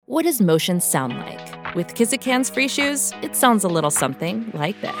What does motion sound like? With Kizik hands-free shoes, it sounds a little something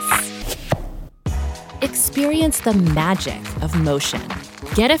like this. Experience the magic of motion.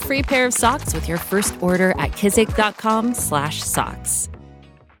 Get a free pair of socks with your first order at kizik.com/socks.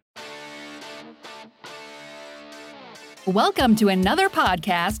 Welcome to another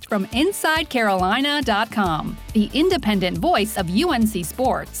podcast from InsideCarolina.com, the independent voice of UNC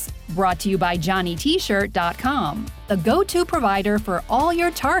Sports. Brought to you by JohnnyT-shirt.com, the go-to provider for all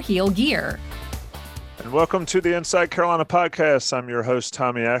your Tar Heel gear. And welcome to the Inside Carolina podcast. I'm your host,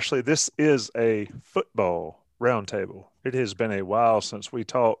 Tommy Ashley. This is a football roundtable. It has been a while since we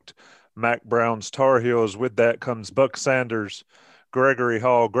talked Mack Brown's Tar Heels. With that comes Buck Sanders, Gregory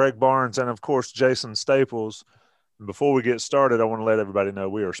Hall, Greg Barnes, and, of course, Jason Staples. And before we get started, I want to let everybody know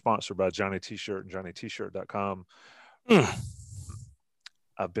we are sponsored by Johnny T-shirt and JohnnyT-shirt.com.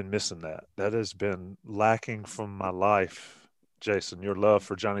 I've been missing that. That has been lacking from my life, Jason, your love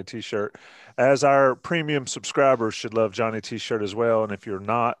for Johnny T-shirt. As our premium subscribers should love Johnny T-shirt as well. And if you're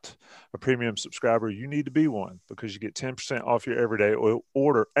not a premium subscriber, you need to be one because you get 10% off your everyday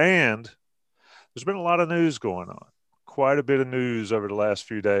order. And there's been a lot of news going on, quite a bit of news over the last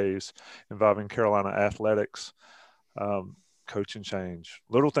few days involving Carolina athletics, coaching change,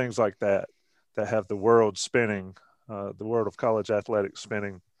 little things like that have the world spinning. The world of college athletics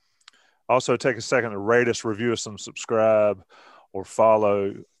spinning. Also, take a second to rate us, review us, and subscribe or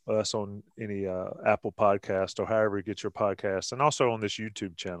follow us on any Apple podcast or however you get your podcasts, and also on this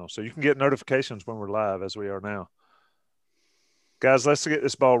YouTube channel. So you can get notifications when we're live, as we are now. Guys, let's get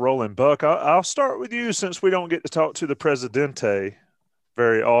this ball rolling. Buck, I'll start with you since we don't get to talk to the Presidente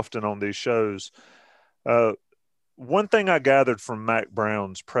very often on these shows. One thing I gathered from Mack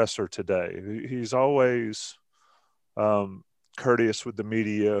Brown's presser today, he's always courteous with the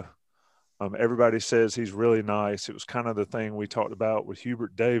media. Everybody says he's really nice. It was kind of the thing we talked about with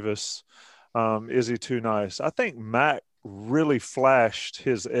Hubert Davis. Is he too nice? I think Mack really flashed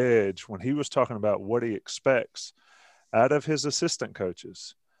his edge when he was talking about what he expects out of his assistant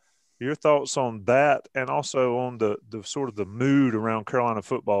coaches. Your thoughts on that, and also on the sort of the mood around Carolina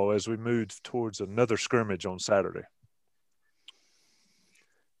football as we move towards another scrimmage on Saturday?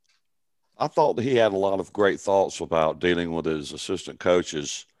 I thought that he had a lot of great thoughts about dealing with his assistant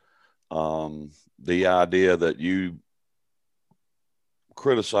coaches. The idea that you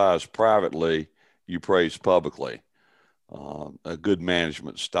criticize privately, you praise publicly. A good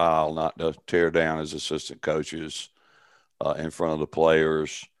management style, not to tear down his assistant coaches in front of the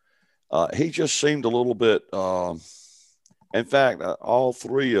players. He just seemed a little bit in fact, all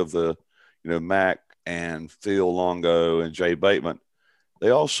three of the, Mack and Phil Longo and Jay Bateman, they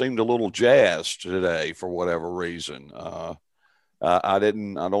all seemed a little jazzed today for whatever reason. I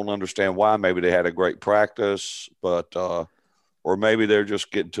don't understand why. Maybe they had a great practice, but or maybe they're just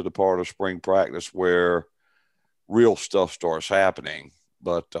getting to the part of spring practice where real stuff starts happening.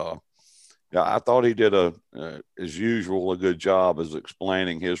 But I thought he did as usual, a good job as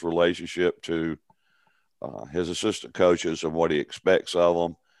explaining his relationship to his assistant coaches and what he expects of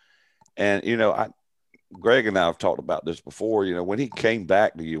them. And, Greg and I have talked about this before. When he came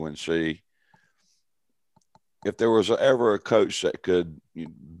back to UNC, if there was ever a coach that could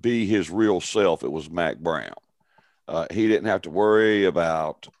be his real self, it was Mack Brown. He didn't have to worry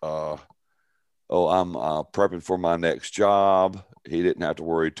about, I'm prepping for my next job. He didn't have to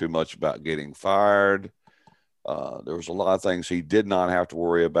worry too much about getting fired. There was a lot of things he did not have to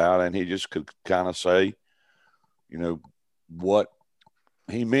worry about, and he just could kind of say, what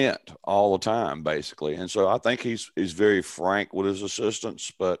he meant all the time, basically. And so I think he's very frank with his assistants,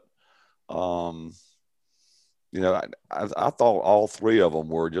 but, I thought all three of them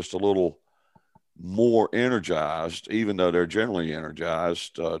were just a little more energized, even though they're generally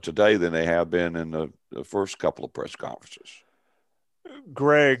energized today than they have been in the first couple of press conferences.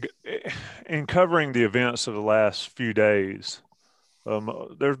 Greg, in covering the events of the last few days,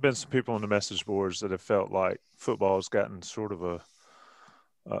 there have been some people on the message boards that have felt like football has gotten sort of a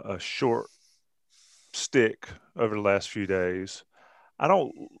short stick over the last few days. I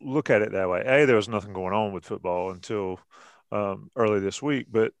don't look at it that way. A, there was nothing going on with football until early this week,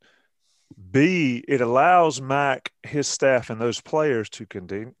 but B, it allows Mack, his staff, and those players to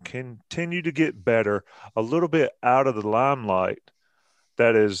continue to get better a little bit out of the limelight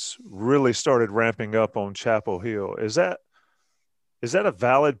that has really started ramping up on Chapel Hill. Is that a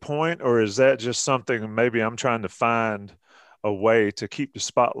valid point, or is that just something maybe I'm trying to find a way to keep the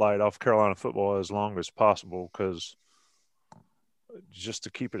spotlight off Carolina football as long as possible, because just to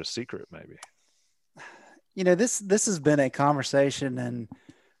keep it a secret maybe? This has been a conversation, and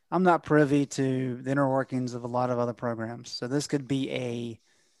I'm not privy to the inner workings of a lot of other programs. So this could be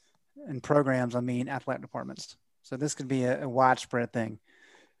and programs, I mean athletic departments. So this could be a widespread thing.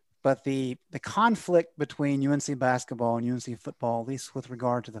 But the conflict between UNC basketball and UNC football, at least with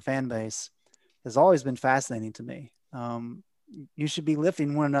regard to the fan base, has always been fascinating to me. You should be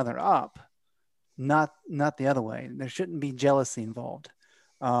lifting one another up, not the other way. There shouldn't be jealousy involved.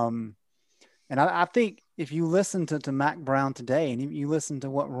 And I think if you listen to Mack Brown today and you listen to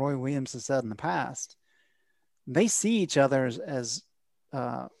what Roy Williams has said in the past, they see each other as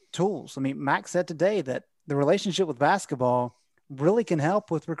tools. I mean, Mack said today that the relationship with basketball really can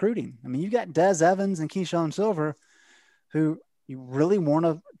help with recruiting. I mean, you got Des Evans and Keyshawn Silver, who you really want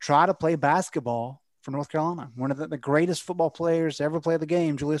to try to play basketball for North Carolina. One of the greatest football players to ever play the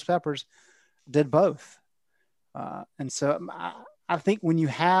game, Julius Peppers, did both. And so I think when you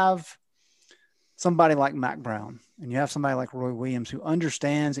have somebody like Mack Brown and you have somebody like Roy Williams who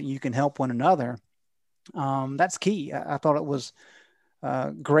understands that you can help one another, that's key. I thought it was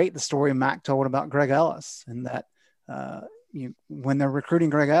great, the story Mack told about Greg Ellis, and that when they're recruiting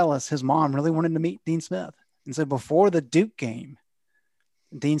Greg Ellis, his mom really wanted to meet Dean Smith. And so before the Duke game,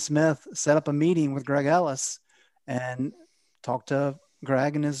 Dean Smith set up a meeting with Greg Ellis and talked to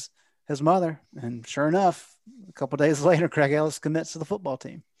Greg and his mother. And sure enough, a couple of days later, Greg Ellis commits to the football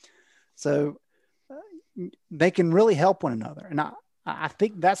team. So they can really help one another. And I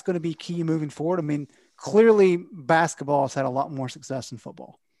think that's going to be key moving forward. I mean, clearly basketball has had a lot more success than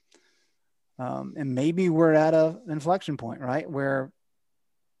football. And maybe we're at an inflection point, right, where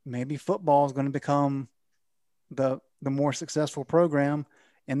maybe football is going to become the more successful program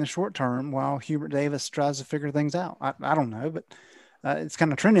in the short term while Hubert Davis tries to figure things out. I don't know, but it's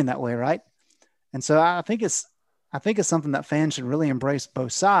kind of trending that way, right? And so I think it's something that fans should really embrace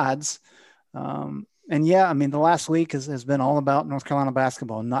both sides. And yeah, I mean, the last week has been all about North Carolina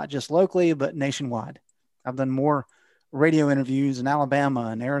basketball, not just locally, but nationwide. I've done more radio interviews in Alabama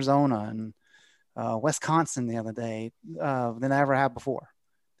and Arizona and Wisconsin the other day than I ever have before.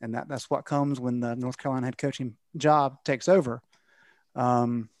 And that's what comes when the North Carolina head coaching job takes over.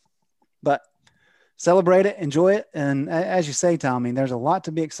 But celebrate it, enjoy it. And as you say, Tommy, there's a lot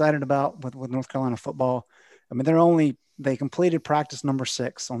to be excited about with North Carolina football. I mean, they completed practice number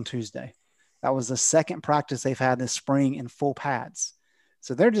 6 on Tuesday. That was the second practice they've had this spring in full pads.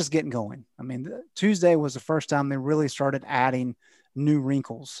 So they're just getting going. I mean, Tuesday was the first time they really started adding new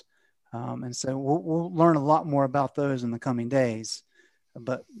wrinkles. And so we'll learn a lot more about those in the coming days.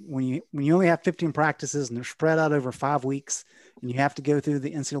 But when you only have 15 practices and they're spread out over 5 weeks and you have to go through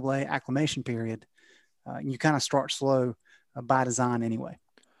the NCAA acclimation period, you kind of start slow by design anyway.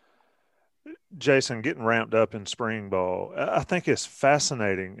 Jason, getting ramped up in spring ball, I think it's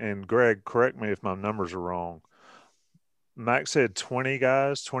fascinating. And Greg, correct me if my numbers are wrong. Mack said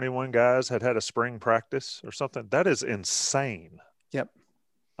 21 guys had a spring practice or something. That is insane. Yep.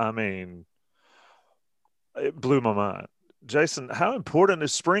 I mean, it blew my mind. Jason, how important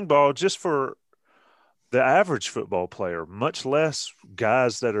is spring ball just for the average football player, much less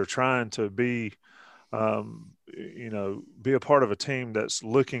guys that are trying to be a part of a team that's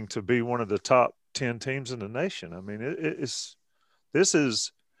looking to be one of the top 10 teams in the nation? I mean, this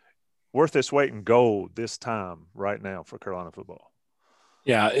is worth its weight in gold this time right now for Carolina football.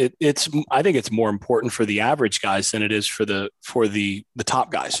 Yeah, I think it's more important for the average guys than it is for the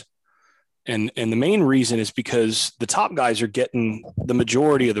top guys. And the main reason is because the top guys are getting the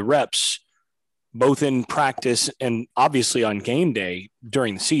majority of the reps, both in practice and obviously on game day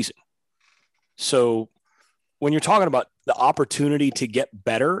during the season. So when you're talking about the opportunity to get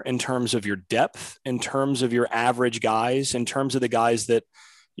better in terms of your depth, in terms of your average guys, in terms of the guys that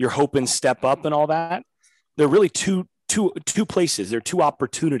you're hoping step up and all that, there are really two places. There are two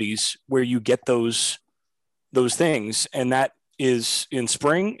opportunities where you get those things, and that is in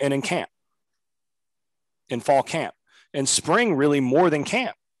spring and in camp, in fall camp. And spring really more than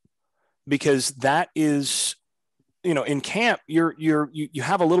camp, because that is, in camp you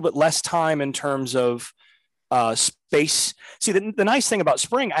have a little bit less time in terms of space. See, the nice thing about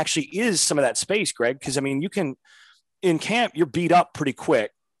spring actually is some of that space, Greg, because I mean, in camp you're beat up pretty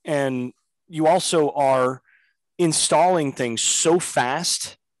quick, and you also are installing things so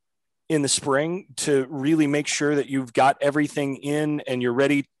fast in the spring to really make sure that you've got everything in and you're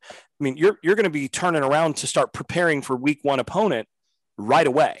ready. I mean, you're going to be turning around to start preparing for week 1 opponent right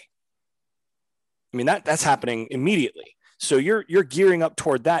away. I mean, that's happening immediately. So you're gearing up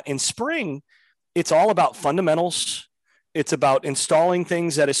toward that. In spring, it's all about fundamentals. It's about installing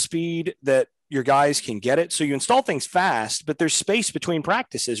things at a speed that your guys can get it. So you install things fast, but there's space between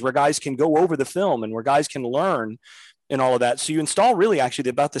practices where guys can go over the film and where guys can learn and all of that. So you install really actually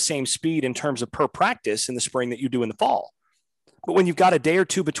about the same speed in terms of per practice in the spring that you do in the fall. But when you've got a day or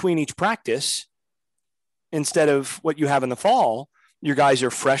two between each practice, instead of what you have in the fall, your guys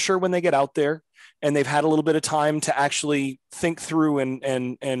are fresher when they get out there, and they've had a little bit of time to actually think through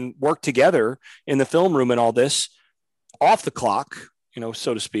and work together in the film room and all this off the clock,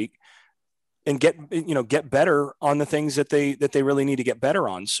 so to speak, and get better on the things that they really need to get better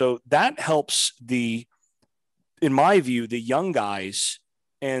on. So that helps in my view, the young guys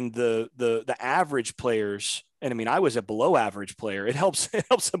and the average players. And I mean, I was a below average player. It helps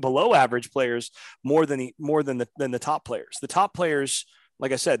the below average players more than the top players. The top players,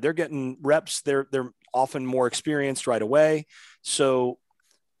 like I said, they're getting reps. They're often more experienced right away. So,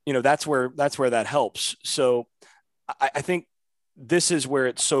 that's where that helps. So I think this is where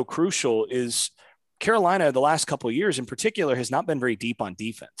it's so crucial is Carolina, the last couple of years in particular, has not been very deep on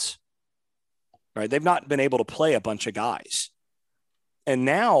defense, right? They've not been able to play a bunch of guys. And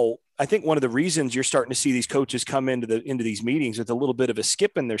now I think one of the reasons you're starting to see these coaches come into these meetings with a little bit of a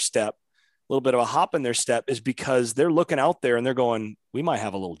skip in their step, a little bit of a hop in their step, is because they're looking out there and they're going, we might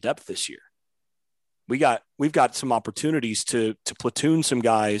have a little depth this year. We've got some opportunities to platoon some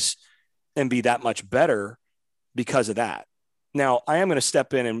guys and be that much better because of that. Now, I am going to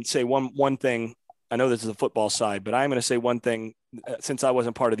step in and say one thing. I know this is a football side, but I'm going to say one thing since I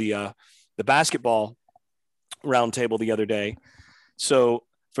wasn't part of the basketball roundtable the other day. So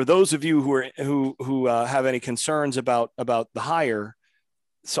for those of you who have any concerns about the hire,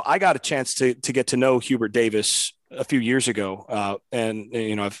 so I got a chance to get to know Hubert Davis a few years ago,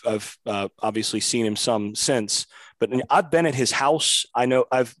 and I've obviously seen him some since. But I've been at his house. I know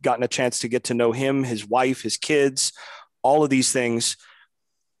I've gotten a chance to get to know him, his wife, his kids, all of these things,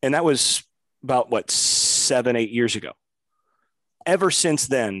 and that was about 7-8 years ago. Ever since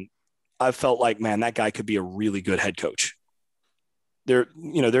then, I've felt like, man, that guy could be a really good head coach.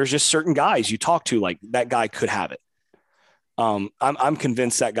 There's just certain guys you talk to, like that guy could have it. I'm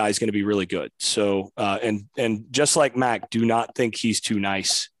convinced that guy's going to be really good. So, and just like Mack, do not think he's too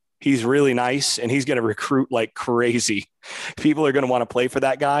nice. He's really nice, and he's going to recruit like crazy. People are going to want to play for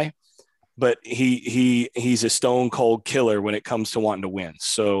that guy, but he's a stone cold killer when it comes to wanting to win.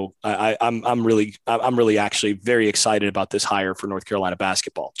 So I'm really actually very excited about this hire for North Carolina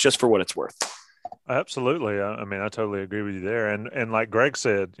basketball, just for what it's worth. Absolutely. I mean, I totally agree with you there. And like Greg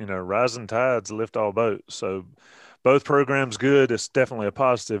said, rising tides lift all boats. So both programs good. It's definitely a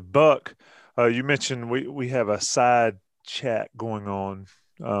positive. Buck, you mentioned we have a side chat going on.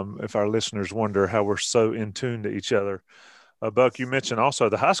 If our listeners wonder how we're so in tune to each other. Buck, you mentioned also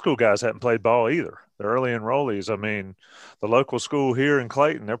the high school guys haven't played ball either. The early enrollees. I mean, the local school here in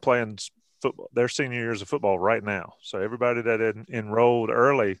Clayton, they're playing football, their senior years of football right now. So everybody that enrolled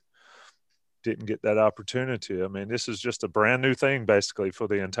early didn't get that opportunity. I mean, this is just a brand new thing basically for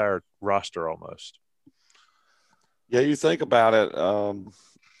the entire roster almost. Yeah, you think about it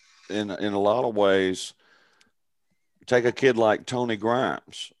in a lot of ways. Take a kid like Tony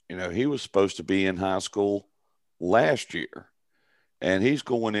Grimes. He was supposed to be in high school last year, and he's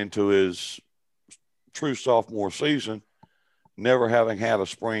going into his true sophomore season never having had a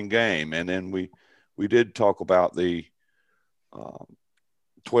spring game. And then we did talk about the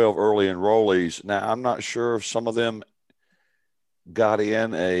 12 early enrollees. Now, I'm not sure if some of them got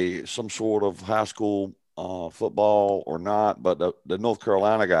in some sort of high school football or not, but the North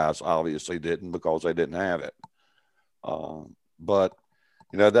Carolina guys obviously didn't because they didn't have it. But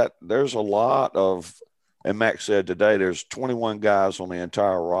that there's a lot of, and Mack said today, there's 21 guys on the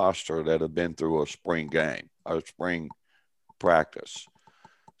entire roster that have been through a spring game, a spring practice.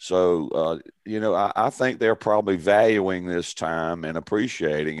 So, I think they're probably valuing this time and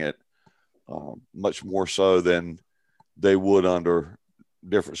appreciating it much more so than they would under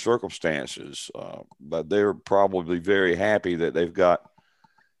different circumstances. But they're probably very happy that they've got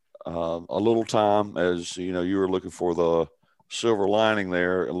a little time, as you were looking for the silver lining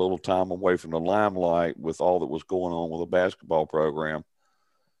there, a little time away from the limelight with all that was going on with the basketball program.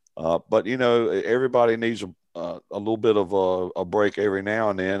 But everybody needs a little bit of a break every now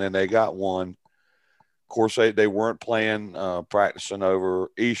and then, and they got one. Of course, they weren't playing, practicing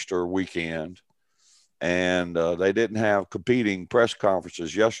over Easter weekend, and they didn't have competing press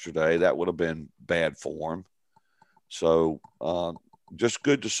conferences yesterday. That would have been bad form. So just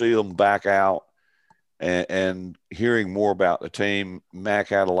good to see them back out and hearing more about the team. Mack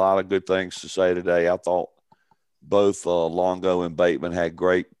had a lot of good things to say today. I thought both Longo and Bateman had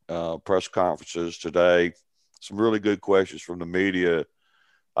great press conferences today. Some really good questions from the media.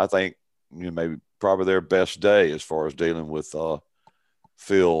 I think maybe probably their best day as far as dealing with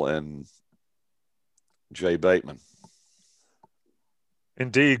Phil and Jay Bateman.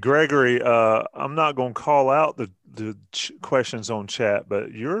 Indeed, Gregory, I'm not going to call out the questions on chat,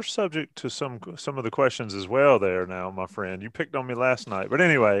 but you're subject to some of the questions as well there now, my friend. You picked on me last night. But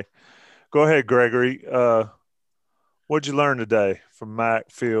anyway, go ahead, Gregory. What'd you learn today from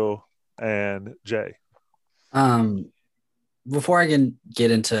Mac, Phil, and Jay? Before I can get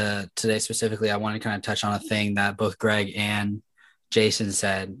into today specifically, I want to kind of touch on a thing that both Greg and Jason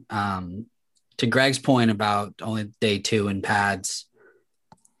said. To Greg's point about only day 2 in pads,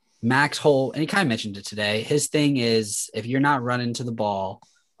 Mac's whole, and he kind of mentioned it today, his thing is if you're not running to the ball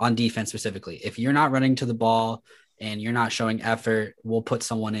on defense specifically, if you're not running to the ball and you're not showing effort, we'll put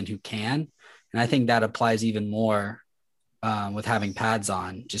someone in who can. And I think that applies even more with having pads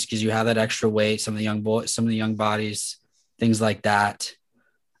on, just because you have that extra weight, some of the young bodies, things like that.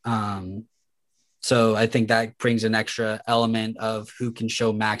 So I think that brings an extra element of who can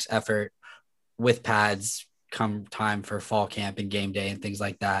show max effort with pads come time for fall camp and game day and things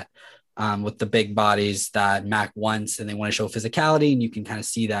like that, with the big bodies that Mac wants, and they want to show physicality, and you can kind of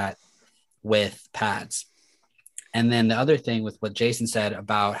see that with pads. And then the other thing with what Jason said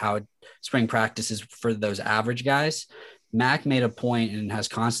about how spring practice is for those average guys, Mac made a point and has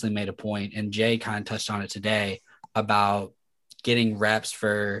constantly made a point, and Jay kind of touched on it today, about getting reps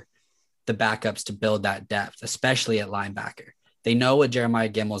for the backups to build that depth, especially at linebacker. They know what Jeremiah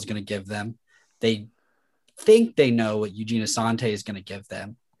Gemmel is going to give them. They think they know what Eugene Asante is going to give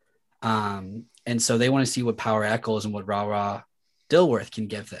them. And so they want to see what Power Echols and what Ra Dilworth can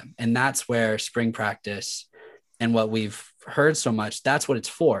give them. And that's where spring practice and what we've heard so much, that's what it's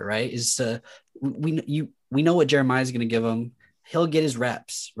for, right? Is we know what Jeremiah is going to give him. He'll get his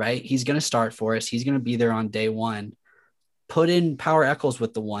reps, right? He's going to start for us. He's going to be there on day 1. Put in Power Echols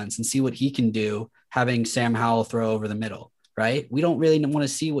with the ones and see what he can do, having Sam Howell throw over the middle, right? We don't really want to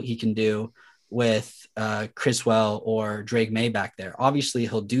see what he can do with Criswell or Drake May back there. Obviously,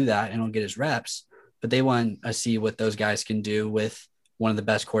 he'll do that and he'll get his reps, but they want to see what those guys can do with one of the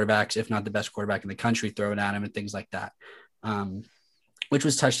best quarterbacks, if not the best quarterback in the country, thrown at him and things like that, which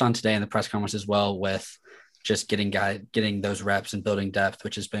was touched on today in the press conference as well, with just getting those reps and building depth,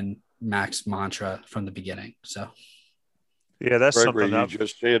 which has been Mac's mantra from the beginning. So, yeah, that's Gregory,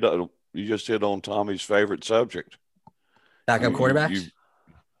 something you just hit on Tommy's favorite subject. Backup quarterbacks.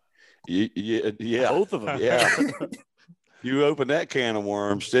 Yeah, both of them. Yeah, you opened that can of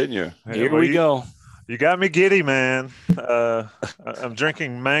worms, didn't you? Here we go. You got me giddy, man. I'm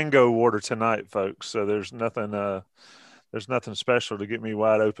drinking mango water tonight, folks. So there's nothing special to get me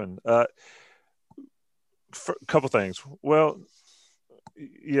wide open. A couple things. Well,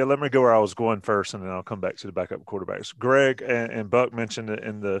 yeah, let me go where I was going first, and then I'll come back to the backup quarterbacks. Greg and Buck mentioned it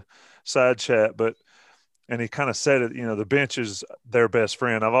in the side chat, and he kind of said it, the bench is their best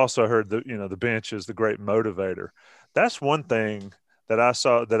friend. I've also heard that, the bench is the great motivator. That's one thing that I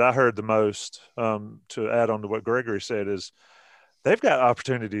heard the most, to add on to what Gregory said, is they've got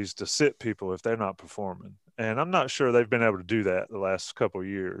opportunities to sit people if they're not performing. And I'm not sure they've been able to do that the last couple of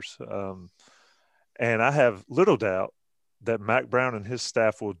years. And I have little doubt that Mack Brown and his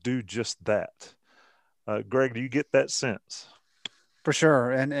staff will do just that. Greg, do you get that sense? For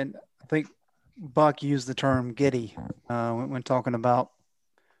sure. And I think Buck used the term giddy when talking about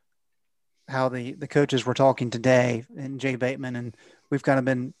how the coaches were talking today, and Jay Bateman, and we've kind of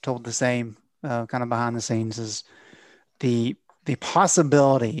been told the same kind of behind the scenes, is the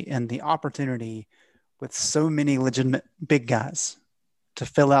possibility and the opportunity with so many legitimate big guys to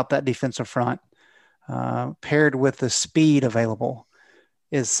fill out that defensive front, paired with the speed available,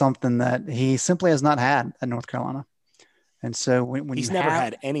 is something that he simply has not had at North Carolina. And so when he's never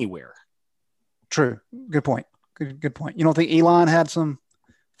had anywhere. True. Good point. Good point. You don't think Elon had some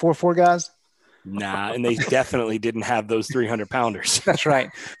 4-4 guys? Nah, and they definitely didn't have those 300-pounders. That's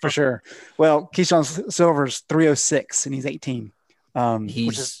right, for sure. Well, Keyshawn Silver's 306, and he's 18.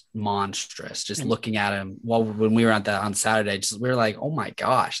 He's monstrous. Just looking at him, when we were on Saturday, we were like, oh my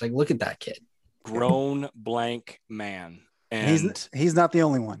gosh, like look at that kid. Grown blank man. And he's not the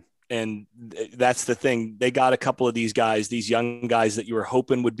only one. And that's the thing. They got a couple of these guys, these young guys that you were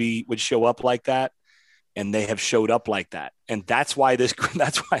hoping would show up like that. And they have showed up like that. And that's why this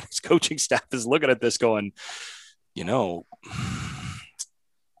coaching staff is looking at this going, you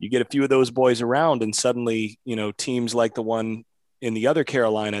get a few of those boys around, and suddenly, teams like the one in the other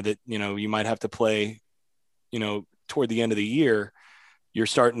Carolina that, you might have to play, toward the end of the year, you're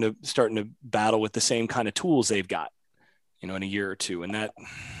starting to battle with the same kind of tools they've got, in a year or two. And that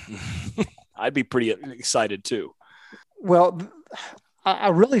I'd be pretty excited too. Well, I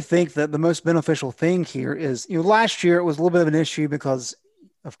really think that the most beneficial thing here is, last year it was a little bit of an issue because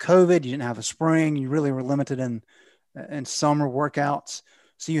of COVID. You didn't have a spring. You really were limited in summer workouts.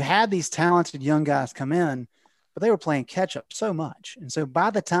 So you had these talented young guys come in, but they were playing catch up so much. And so by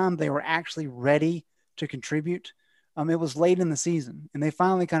the time they were actually ready to contribute, it was late in the season, and they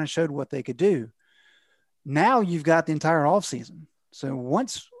finally kind of showed what they could do. Now you've got the entire offseason. So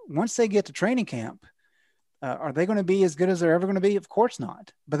once they get to training camp, are they going to be as good as they're ever going to be? Of course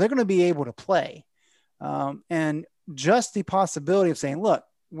not, but they're going to be able to play. And just the possibility of saying, look,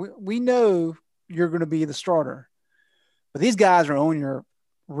 we know you're going to be the starter, but these guys are on your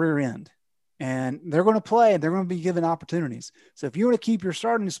rear end and they're going to play and they're going to be given opportunities. So if you want to keep your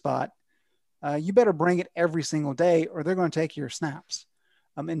starting spot, you better bring it every single day or they're going to take your snaps.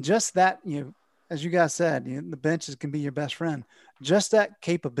 And just that, as you guys said, the benches can be your best friend. Just that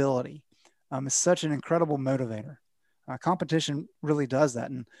capability is such an incredible motivator. Competition really does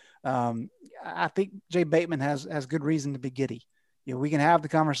that. And I think Jay Bateman has good reason to be giddy. We can have the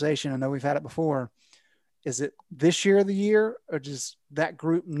conversation. I know we've had it before. Is it this year of the year, or does that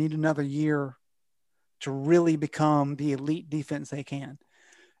group need another year to really become the elite defense they can?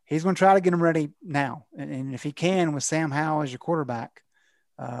 He's going to try to get them ready now. And if he can, with Sam Howell as your quarterback,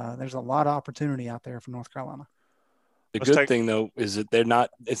 there's a lot of opportunity out there for North Carolina. The good thing though is that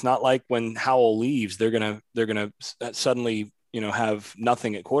it's not like when Howell leaves, they're gonna suddenly have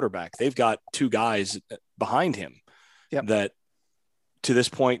nothing at quarterback. They've got two guys behind him that to this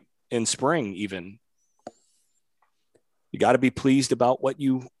point in spring, even you got to be pleased about what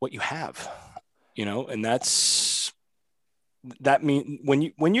you have, and that means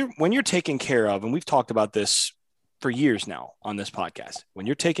when you're taken care of, and we've talked about this for years now on this podcast, when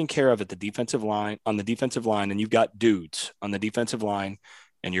you're taken care of on the defensive line, and you've got dudes on the defensive line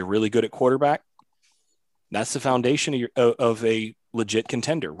and you're really good at quarterback, that's the foundation of a legit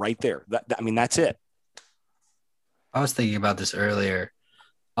contender right there. That's it. I was thinking about this earlier.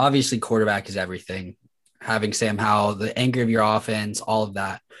 Obviously quarterback is everything. Having Sam Howell, the anchor of your offense, all of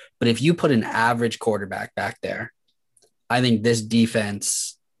that. But if you put an average quarterback back there, I think this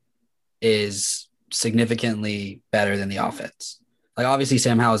defense is significantly better than the offense. Like obviously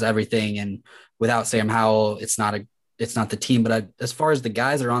Sam Howell is everything, and without Sam Howell, it's not the team. But as far as the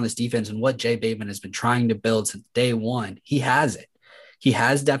guys that are on this defense and what Jay Bateman has been trying to build since day one, he has it. He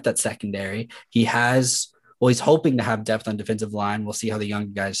has depth at secondary. He's hoping to have depth on defensive line. We'll see how the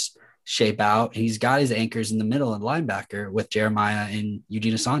young guys shape out. And he's got his anchors in the middle and linebacker with Jeremiah and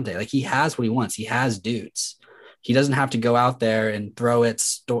Eugene Asante. Like he has what he wants. He has dudes. He doesn't have to go out there and throw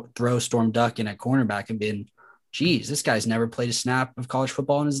Storm Duck in at cornerback and being, geez, this guy's never played a snap of college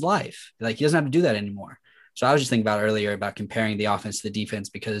football in his life. Like he doesn't have to do that anymore. So I was just thinking about earlier about comparing the offense to the defense,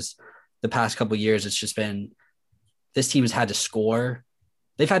 because the past couple of years, it's just been, this team has had to score.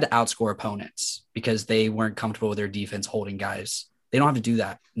 They've had to outscore opponents because they weren't comfortable with their defense holding guys. They don't have to do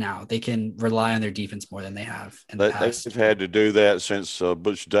that now. They can rely on their defense more than they have in the past. They've had to do that since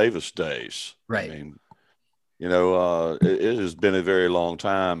Butch Davis days. Right. I mean, it has been a very long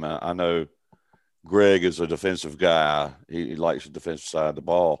time. I know Greg is a defensive guy. He likes the defensive side of the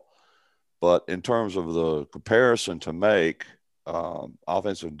ball. But in terms of the comparison to make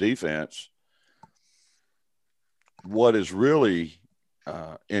offensive defense, what is really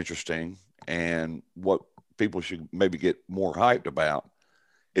interesting and what people should maybe get more hyped about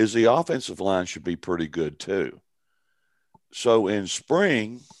is the offensive line should be pretty good too. So in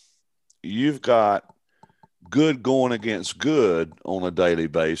spring, you've got good going against good on a daily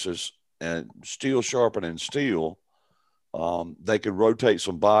basis, and steel sharpening steel. They could rotate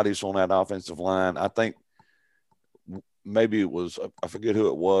some bodies on that offensive line. I think maybe it was, I forget who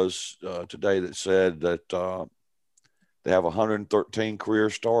it was today that said that they have 113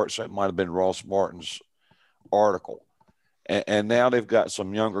 career starts. That might have been Ross Martin's article. And now they've got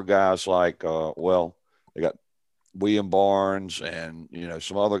some younger guys like, they got William Barnes and,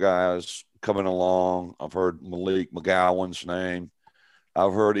 some other guys coming along. I've heard Malik McGowan's name.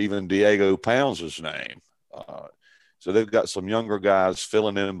 I've heard even Diego Pounds' name. So they've got some younger guys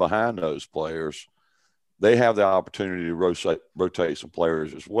filling in behind those players. They have the opportunity to rotate some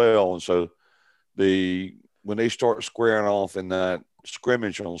players as well. And so when they start squaring off in that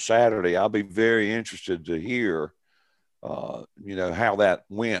scrimmage on Saturday, I'll be very interested to hear, how that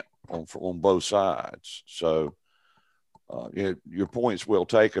went on both sides. So, your point's well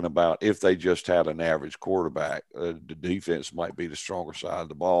taken about if they just had an average quarterback, the defense might be the stronger side of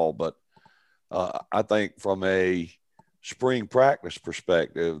the ball. But I think from a spring practice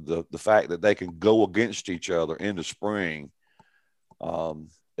perspective, the fact that they can go against each other in the spring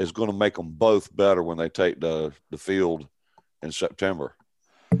is going to make them both better when they take the field in September.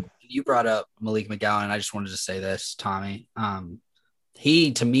 You brought up Malik McGowan, and I just wanted to say this, Tommy.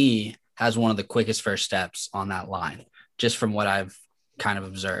 He, to me, has one of the quickest first steps on that line, just from what I've kind of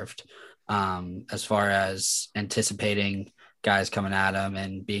observed as far as anticipating guys coming at him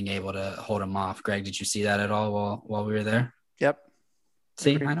and being able to hold him off. Greg, did you see that at all while we were there? Yep.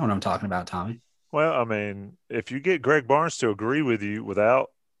 See, I know what I'm talking about, Tommy. Well, I mean, if you get Greg Barnes to agree with you without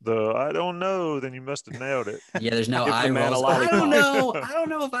the "I don't know," then you must have nailed it. Yeah, there's no Give eye the man a rolls. lollipop. I don't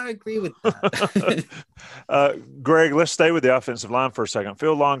know if I agree with that. Greg, let's stay with the offensive line for a second.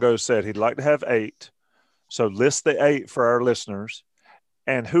 Phil Longo said he'd like to have 8. So list the 8 for our listeners.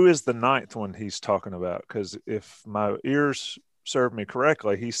 And who is the 9th one he's talking about? Because if my ears serve me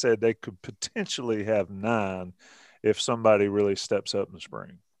correctly, he said they could potentially have 9 if somebody really steps up in the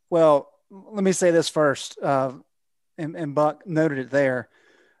spring. Well, let me say this first, and Buck noted it there.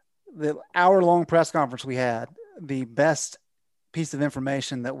 The hour-long press conference we had, the best piece of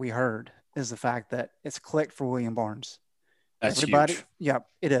information that we heard is the fact that it's clicked for William Barnes. That's huge. Yeah,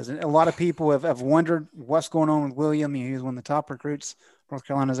 it is. And a lot of people have wondered what's going on with William. He was one of the top recruits North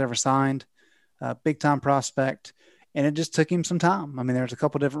Carolina's ever signed, big-time prospect, and it just took him some time. I mean, there's a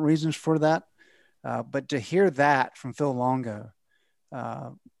couple different reasons for that, but to hear that from Phil Longo,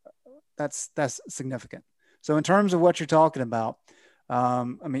 that's significant. So in terms of what you're talking about, I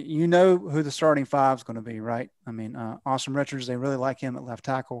mean, you know who the starting 5 is going to be, right? I mean, Austin Richards, they really like him at left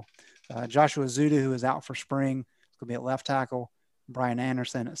tackle. Joshua Zudu, who is out for spring, is going to be at left tackle. Brian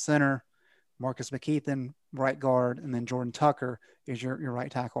Anderson at center. Marcus McKeithen, right guard, and then Jordan Tucker is your right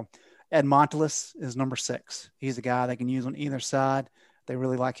tackle. Ed Montelis is number 6. He's a guy they can use on either side. They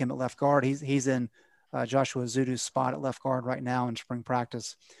really like him at left guard. He's in Joshua Zudu's spot at left guard right now in spring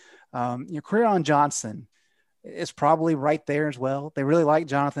practice. Kenan Johnson is probably right there as well. They really like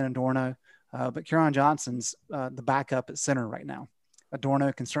Jonathan Adorno, but Kenan Johnson's the backup at center right now.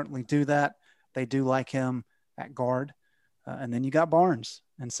 Adorno can certainly do that. They do like him at guard. And then you got Barnes.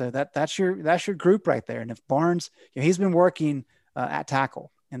 And so that's your group right there. And if Barnes, he's been working at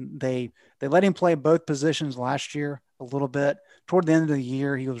tackle, and they let him play both positions last year a little bit. Toward the end of the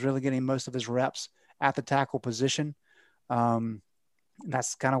year, he was really getting most of his reps at the tackle position.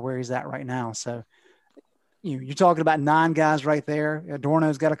 That's kind of where he's at right now. So you're talking about 9 guys right there.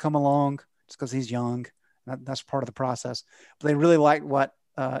 Adorno's got to come along just because he's young. That's part of the process. But they really liked what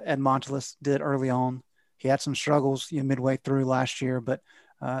Ed Montelis did early on. He had some struggles midway through last year, but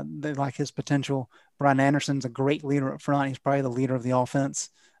they like his potential. Brian Anderson's a great leader up front. He's probably the leader of the offense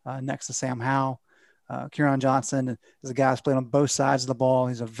next to Sam Howell. Kenan Johnson is a guy who's played on both sides of the ball.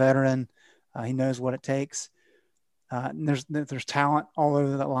 He's a veteran. He knows what it takes. And there's talent all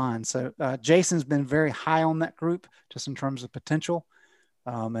over that line. So Jason's been very high on that group just in terms of potential.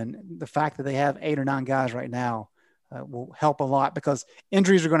 And the fact that they have 8 or 9 guys right now will help a lot because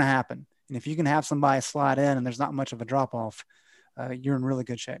injuries are going to happen. And if you can have somebody slide in and there's not much of a drop-off, you're in really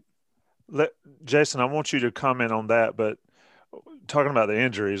good shape. Jason, I want you to comment on that, but talking about the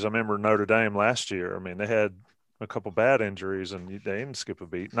injuries, I remember Notre Dame last year. I mean, they had a couple bad injuries and they didn't skip a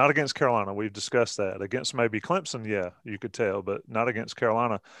beat. Not against Carolina. We've discussed that. Against maybe Clemson, yeah, you could tell, but not against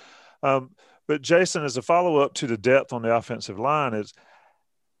Carolina. But Jason, as a follow-up to the depth on the offensive line is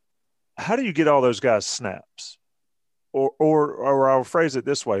how do you get all those guys snaps? Or I'll phrase it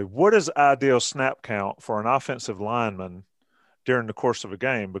this way. What is ideal snap count for an offensive lineman during the course of a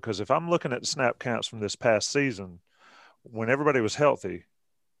game? Because if I'm looking at the snap counts from this past season, when everybody was healthy,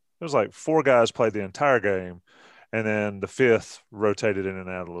 it was like 4 guys played the entire game, and then the 5th rotated in and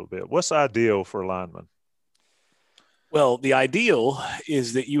out a little bit. What's ideal for a lineman? Well, the ideal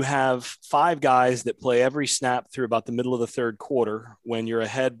is that you have 5 guys that play every snap through about the middle of the 3rd quarter when you're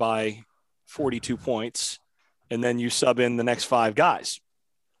ahead by 42 points, and then you sub in the next 5 guys.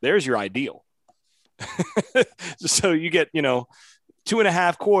 There's your ideal. So you get,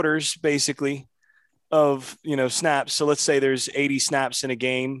 2.5 quarters basically of, snaps. So let's say there's 80 snaps in a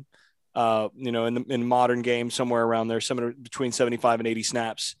game, in modern game, somewhere around there, somewhere between 75 and 80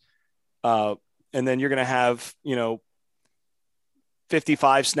 snaps. And then you're going to have,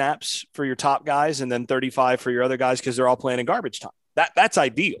 55 snaps for your top guys and then 35 for your other guys because they're all playing in garbage time. That's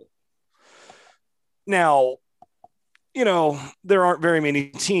ideal. Now, there aren't very many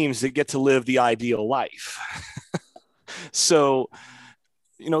teams that get to live the ideal life. So,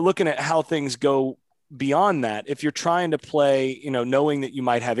 looking at how things go beyond that, if you're trying to play, knowing that you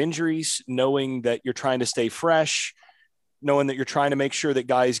might have injuries, knowing that you're trying to stay fresh, knowing that you're trying to make sure that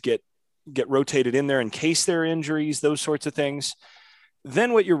guys get rotated in there in case there are injuries, those sorts of things,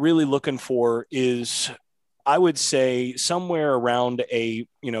 then what you're really looking for is, I would say, somewhere around a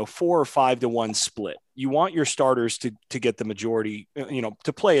 4 or 5 to 1 split. You want your starters to get the majority,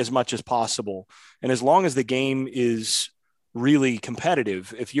 to play as much as possible. And as long as the game is really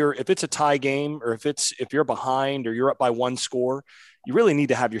competitive. If it's a tie game, or if you're behind or you're up by one score, you really need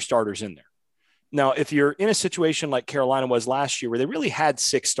to have your starters in there. Now, if you're in a situation like Carolina was last year, where they really had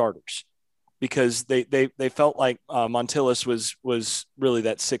 6 starters, because they felt like Montilus was really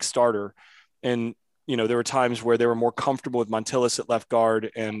that 6th starter. And, there were times where they were more comfortable with Montilus at left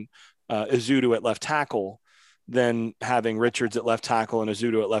guard and Ezeudu at left tackle than having Richards at left tackle and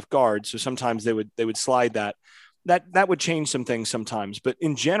Ezeudu at left guard. So sometimes they would slide that. That would change some things sometimes. But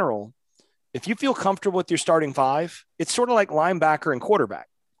in general, if you feel comfortable with your starting 5, it's sort of like linebacker and quarterback.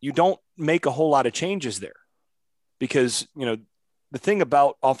 You don't make a whole lot of changes there, because, the thing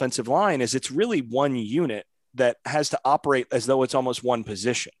about offensive line is it's really one unit that has to operate as though it's almost one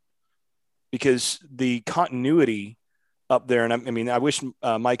position, because the continuity up there. And I mean, I wish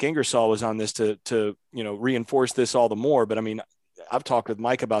Mike Ingersoll was on this to reinforce this all the more. But I mean, I've talked with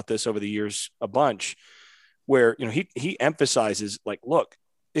Mike about this over the years a bunch, where, he emphasizes, like, look,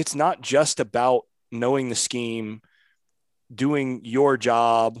 it's not just about knowing the scheme, doing your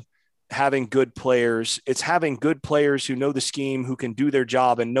job, having good players. It's having good players who know the scheme, who can do their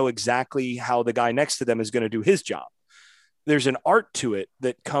job and know exactly how the guy next to them is going to do his job. There's an art to it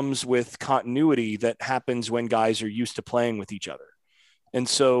that comes with continuity that happens when guys are used to playing with each other. And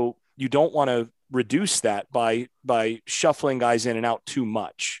so you don't want to reduce that by shuffling guys in and out too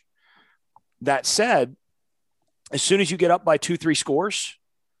much. That said, as soon as you get up by 2-3 scores,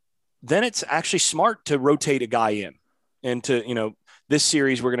 then it's actually smart to rotate a guy in. And to, this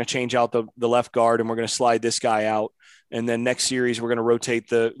series, we're going to change out the left guard and we're going to slide this guy out. And then next series, we're going to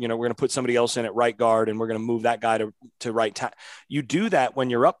rotate we're going to put somebody else in at right guard and we're going to move that guy to right tackle. You do that when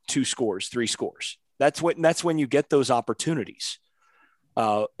you're up 2 scores, 3 scores. That's when you get those opportunities.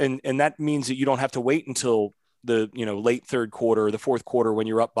 And that means that you don't have to wait until the, late third quarter or the fourth quarter when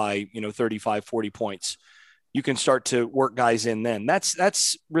you're up by, 35, 40 points. You can start to work guys in then.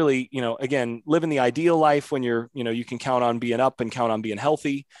 That's really, again, living the ideal life when you're, you can count on being up and count on being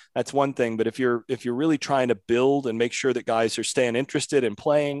healthy. That's one thing. But if you're really trying to build and make sure that guys are staying interested in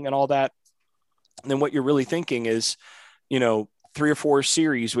playing and all that, then what you're really thinking is, 3 or 4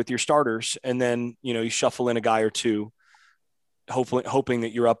 series with your starters. And then, you shuffle in a guy or two, hoping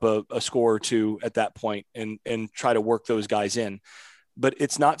that you're up a score or 2 at that point and try to work those guys in. But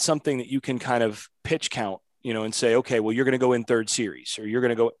it's not something that you can kind of pitch count, and say, okay, well, you're going to go in 3rd series, or you're going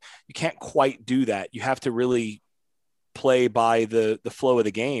to go. You can't quite do that. You have to really play by the flow of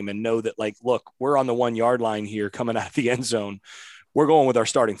the game and know that, like, look, we're on the 1 yard line here coming out of the end zone. We're going with our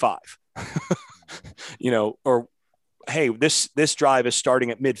starting 5, or, hey, this drive is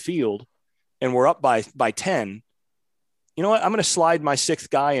starting at midfield and we're up by 10. You know what? I'm going to slide my 6th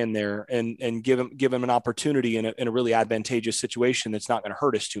guy in there and give him an opportunity in a really advantageous situation that's not going to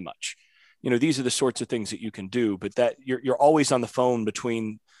hurt us too much. These are the sorts of things that you can do, but that you're always on the phone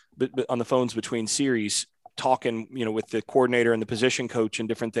between series talking, with the coordinator and the position coach and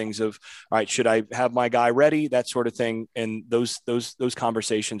different things of, all right, should I have my guy ready? That sort of thing. And those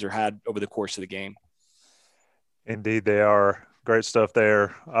conversations are had over the course of the game. Indeed, they are. Great stuff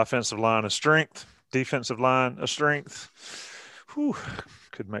there. Offensive line of strength, defensive line of strength. Whew.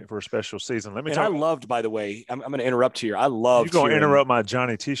 Could make for a special season. I loved, by the way, I'm going to interrupt here. I love. You're going to interrupt my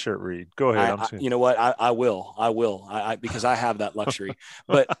Johnny T-shirt read. Go ahead. You know what? I will. Because I have that luxury.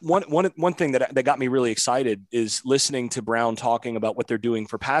 But one thing that got me really excited is listening to Brown talking about what they're doing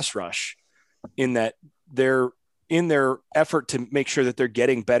for pass rush, in that they're in their effort to make sure that they're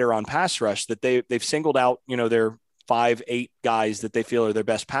getting better on pass rush, that they've singled out, their 5-8 guys that they feel are their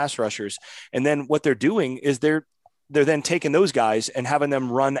best pass rushers. And then what they're doing is they're then taking those guys and having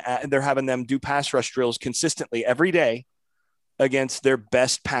them do pass rush drills consistently every day against their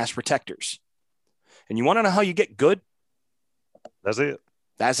best pass protectors. And you want to know how you get good? That's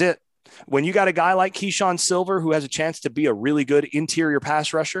it. When you got a guy like Keyshawn Silver, who has a chance to be a really good interior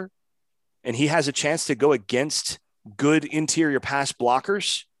pass rusher, and he has a chance to go against good interior pass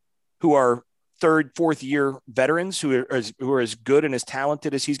blockers who are 3rd, 4th year veterans who are as good and as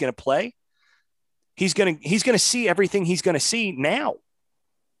talented as he's going to play, he's going to see everything he's going to see now.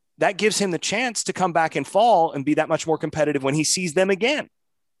 That gives him the chance to come back in fall and be that much more competitive when he sees them again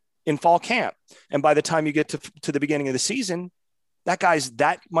in fall camp. And by the time you get to the beginning of the season, that guy's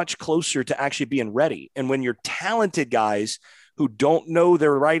that much closer to actually being ready. And when you're talented guys who don't know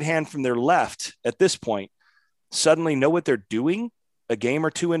their right hand from their left at this point suddenly know what they're doing a game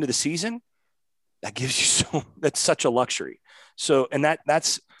or 2 into the season, that gives you that's such a luxury. So, and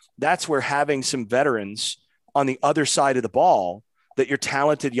that's where having some veterans on the other side of the ball that your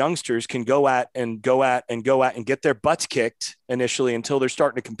talented youngsters can go at and get their butts kicked initially until they're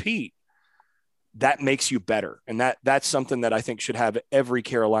starting to compete. that makes you better. And that's something that I think should have every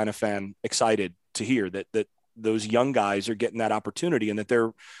Carolina fan excited to hear, that those young guys are getting that opportunity and that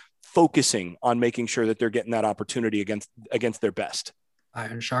they're focusing on making sure that they're getting that opportunity against their best.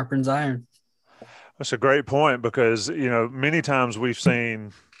 Iron sharpens iron. That's a great point, because, many times we've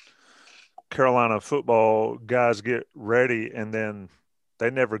seen Carolina football guys get ready and then they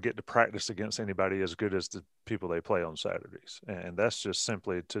never get to practice against anybody as good as the people they play on Saturdays. And that's just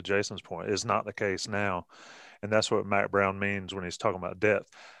simply, to Jason's point, is not the case now. And that's what Mack Brown means when he's talking about depth.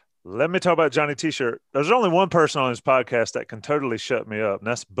 Let me talk about Johnny T-shirt. There's only one person on this podcast that can totally shut me up, and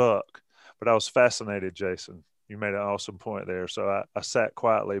that's Buck. But I was fascinated, Jason. You made an awesome point there. So I sat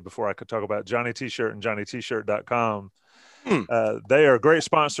quietly before I could talk about Johnny T-shirt and JohnnyT-shirt.com. They are great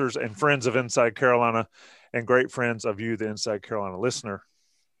sponsors and friends of Inside Carolina, and great friends of you, the Inside Carolina listener.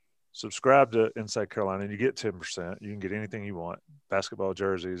 Subscribe to Inside Carolina and you get 10%. You can get anything you want. Basketball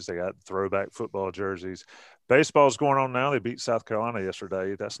jerseys. They got throwback football jerseys. Baseball's going on now. They beat South Carolina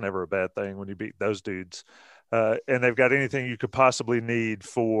yesterday. That's never a bad thing when you beat those dudes. And they've got anything you could possibly need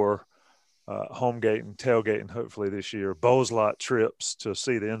for home gate and tailgating, hopefully this year. Bowls Lot trips to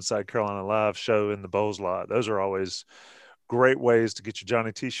see the Inside Carolina live show in the Bowls Lot. Those are always great ways to get your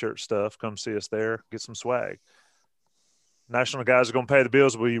Johnny T-shirt stuff. Come see us there. Get some swag. National guys are going to pay the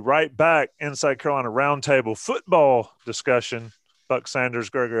bills. We'll be right back. Inside Carolina Roundtable football discussion. Buck Sanders,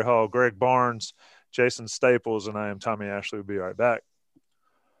 Gregory Hall, Greg Barnes, Jason Staples, and I am Tommy Ashley. We'll be right back.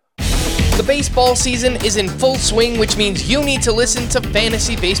 The baseball season is in full swing, which means you need to listen to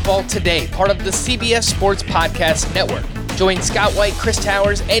Fantasy Baseball Today, part of the CBS Sports Podcast Network. Join Scott White, Chris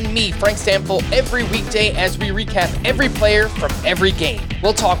Towers, and me, Frank Stample, every weekday as we recap every player from every game.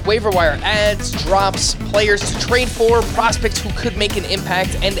 We'll talk waiver wire ads, drops, players to trade for, prospects who could make an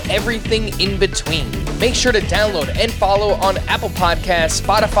impact, and everything in between. Make sure to download and follow on Apple Podcasts,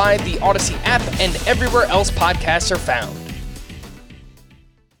 Spotify, the Odyssey app, and everywhere else podcasts are found.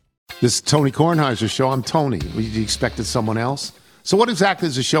 This is Tony Kornheiser's show. I'm Tony. You expected someone else? So what exactly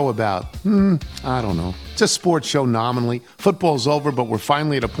is the show about? I don't know. It's a sports show nominally. Football's over, but we're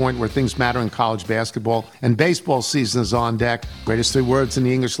finally at a point where things matter in college basketball, and baseball season is on deck. Greatest three words in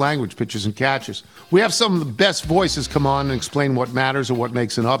the English language, pitchers and catchers. We have some of the best voices come on and explain what matters or what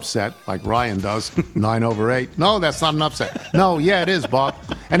makes an upset, like Ryan does, 9/8. No, that's not an upset. No, yeah, it is, Bob.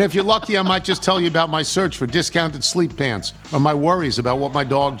 And if you're lucky, I might just tell you about my search for discounted sleep pants or my worries about what my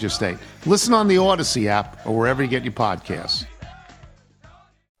dog just ate. Listen on the Odyssey app or wherever you get your podcasts.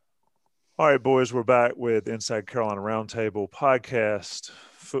 All right, boys, we're back with Inside Carolina Roundtable podcast,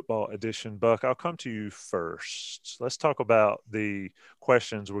 football edition. Buck, I'll come to you first. Let's talk about the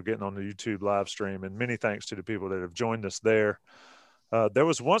questions we're getting on the YouTube live stream, and many thanks to the people that have joined us there. There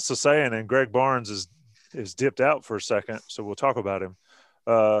was once a saying, and Greg Barnes is dipped out for a second, so we'll talk about him.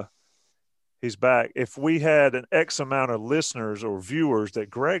 He's back. If we had an X amount of listeners or viewers,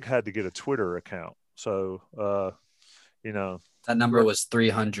 that Greg had to get a Twitter account. So, that number was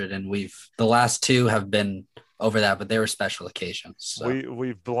 300, and the last two have been over that, but they were special occasions. So.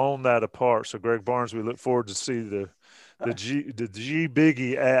 We've blown that apart. So Greg Barnes, we look forward to see the G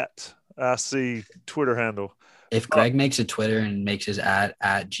Biggie at IC Twitter handle. If Greg makes a Twitter and makes his at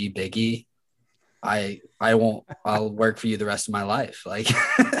G Biggie, I'll work for you the rest of my life. Like,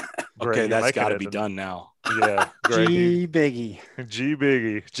 okay, that's got to be done now. Yeah, Greg, G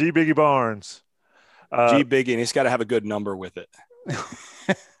Biggie Barnes. G Biggie, and he's got to have a good number with it.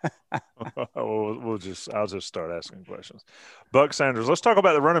 I'll just start asking questions. Buck Sanders, let's talk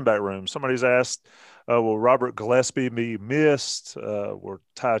about the running back room. Somebody's asked, will Robert Gillespie be missed? Will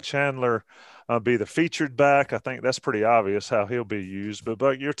Ty Chandler be the featured back? I think that's pretty obvious how he'll be used. But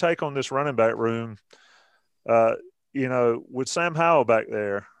Buck, your take on this running back room, with Sam Howell back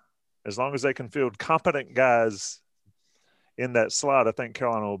there, as long as they can field competent guys in that slot, I think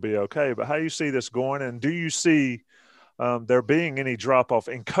Carolina will be okay. But how do you see this going? And do you see there being any drop-off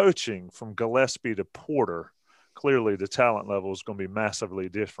in coaching from Gillespie to Porter? Clearly the talent level is going to be massively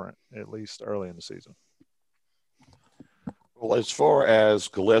different, at least early in the season. Well, as far as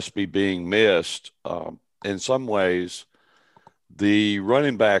Gillespie being missed, in some ways, the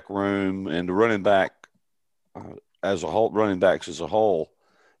running back room and the running backs as a whole,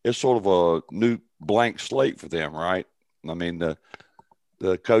 is sort of a new blank slate for them, right? I mean, the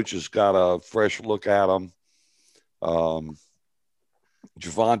coaches got a fresh look at them.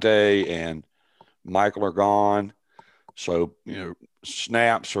 Javonte and Michael are gone. So,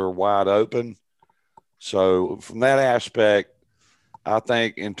 snaps are wide open. So from that aspect, I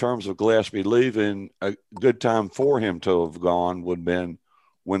think in terms of Gillespie leaving, a good time for him to have gone would have been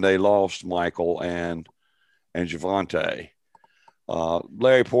when they lost Michael and Javonte.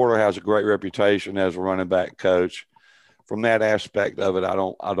 Larry Porter has a great reputation as a running back coach. From that aspect of it, I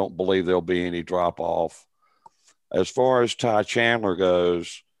don't believe there'll be any drop off. As far as Ty Chandler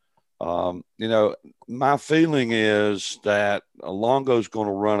goes, my feeling is that Longo's going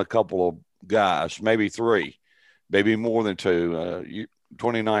to run a couple of guys, maybe three, maybe more than two.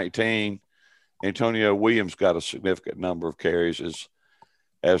 2019, Antonio Williams got a significant number of carries,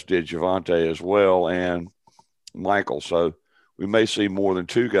 as did Javonte as well, and Michael. So we may see more than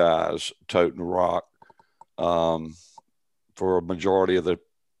two guys toting the rock for a majority of the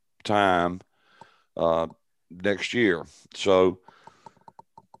time next year. So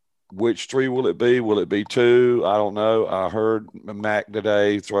which three will it be? Will it be two? I don't know. I heard Mack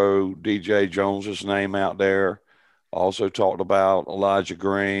today throw DJ Jones's name out there. Also talked about Elijah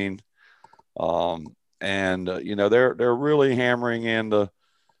Green. They're really hammering in the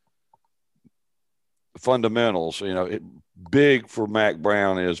fundamentals. Big for Mack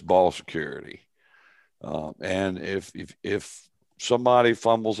Brown is ball security. And if somebody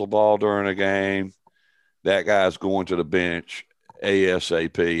fumbles a ball during a game, that guy's going to the bench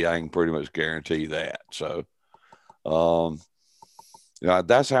ASAP. I can pretty much guarantee that. So,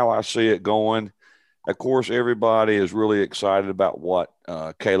 that's how I see it going. Of course, everybody is really excited about what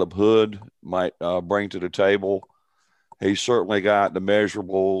Caleb Hood might bring to the table. He's certainly got the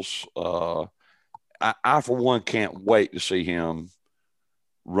measurables. I, for one, can't wait to see him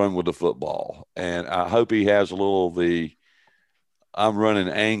run with the football. And I hope he has a little of the I'm running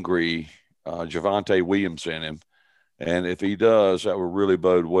angry Javonte Williams in him. And if he does, that would really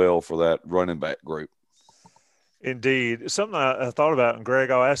bode well for that running back group. Indeed. Something I thought about, and Greg,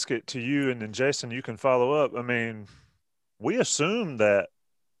 I'll ask it to you, and then Jason, you can follow up. I mean, we assume that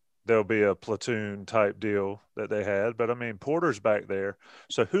there'll be a platoon type deal that they had, but I mean, Porter's back there.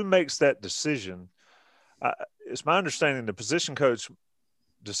 So who makes that decision? It's my understanding the position coach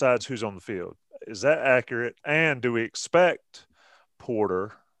decides who's on the field. Is that accurate? And do we expect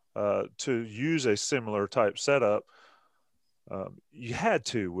Porter to use a similar type setup? You had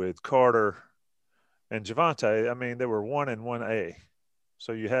to with Carter and Javonte. I mean, they were 1 and 1A,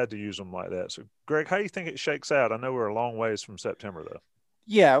 so you had to use them like that. So, Greg, how do you think it shakes out? I know we're a long ways from September, though.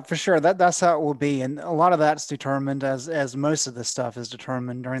 Yeah, for sure. That's how it will be, and a lot of that's determined as most of this stuff is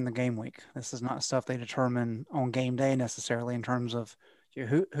determined during the game week. This is not stuff they determine on game day necessarily in terms of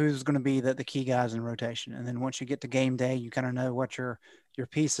who's going to be the key guys in rotation. And then once you get to game day, you kind of know what your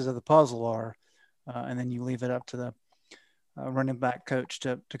pieces of the puzzle are, and then you leave it up to the running back coach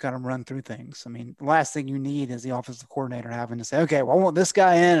to kind of run through things. I mean, the last thing you need is the offensive coordinator having to say, okay, well, I want this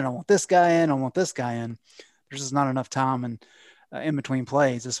guy in and I want this guy in. I want this guy in. There's just not enough time and in between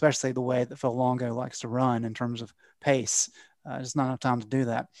plays, especially the way that Phil Longo likes to run in terms of pace. There's not enough time to do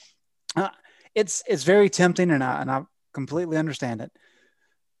that. It's very tempting, and I completely understand it,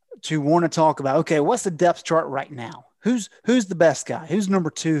 to want to talk about, okay, what's the depth chart right now? Who's the best guy? Who's number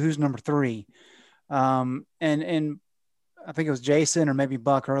 2? Who's number 3? And I think it was Jason or maybe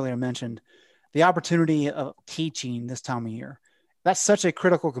Buck earlier mentioned the opportunity of teaching this time of year. That's such a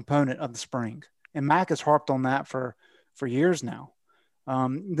critical component of the spring. And Mack has harped on that for years now.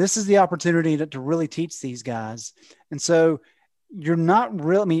 This is the opportunity to really teach these guys. And so you're not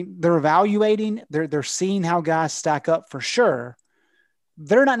really, I mean, they're evaluating, they're seeing how guys stack up for sure.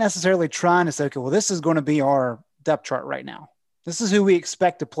 They're not necessarily trying to say, okay, well, this is going to be our depth chart right now. This is who we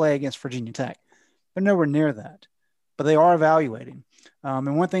expect to play against Virginia Tech. They're nowhere near that, but they are evaluating.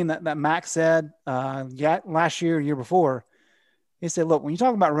 And one thing that Mack said last year before, he said, look, when you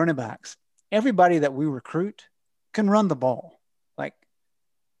talk about running backs, everybody that we recruit can run the ball. Like,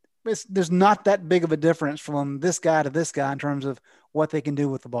 there's not that big of a difference from this guy to this guy in terms of what they can do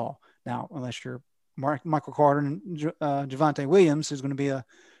with the ball. Now, unless you're Michael Carter and Javonte Williams, who's going to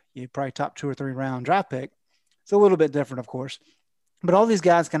be probably top 2 or 3 round draft pick. It's a little bit different, of course. But all these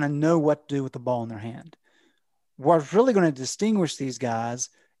guys kind of know what to do with the ball in their hand. What's really going to distinguish these guys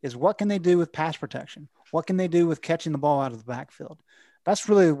is what can they do with pass protection? What can they do with catching the ball out of the backfield? That's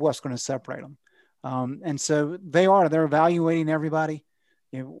really what's going to separate them. And so they're evaluating everybody.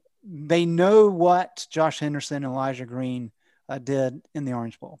 They know what Josh Henderson and Elijah Green did in the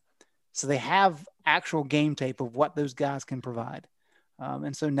Orange Bowl. So they have actual game tape of what those guys can provide.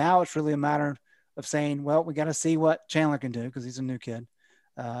 And so now it's really a matter of saying, well, we got to see what Chandler can do because he's a new kid.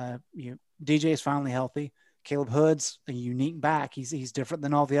 DJ is finally healthy. Caleb Hood's a unique back. He's different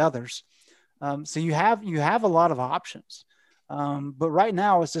than all the others. So you have a lot of options. But right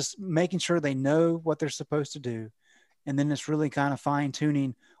now it's just making sure they know what they're supposed to do. And then it's really kind of fine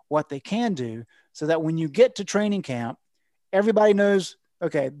tuning what they can do so that when you get to training camp, everybody knows,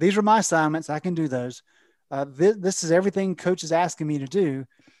 okay, these are my assignments. I can do those. This is everything coach is asking me to do.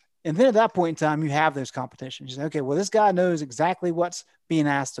 And then at that point in time, you have those competitions. You say, okay, well, this guy knows exactly what's being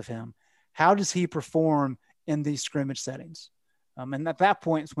asked of him. How does he perform in these scrimmage settings? And at that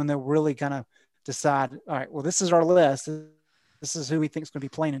point is when they'll really kind of decide, all right, well, this is our list. This is who we think is going to be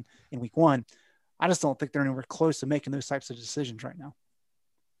playing in week one. I just don't think they're anywhere close to making those types of decisions right now.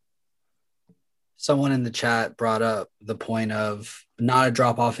 Someone in the chat brought up the point of not a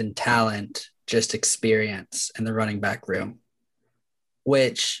drop off in talent, just experience in the running back room,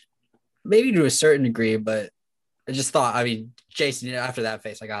 which maybe to a certain degree, but I just thought, I mean, Jason, after that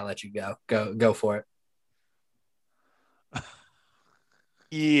face, I got to let you go for it.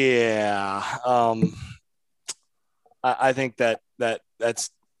 Yeah. I think that's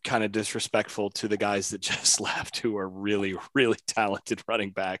kind of disrespectful to the guys that just left, who are really, really talented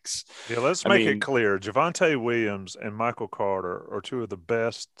running backs. Yeah, let's make it clear. Javonte Williams and Michael Carter are two of the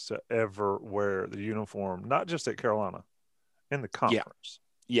best to ever wear the uniform, not just at Carolina, in the conference.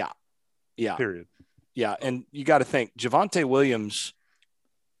 Yeah. Period. Yeah, and you got to think, Javonte Williams,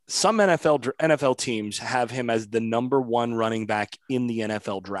 some NFL teams have him as the number one running back in the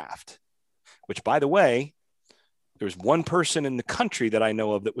NFL draft, which, by the way, there was one person in the country that I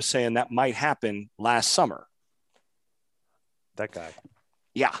know of that was saying that might happen last summer. That guy.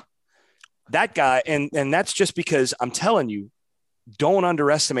 Yeah. That guy. And that's just because I'm telling you, don't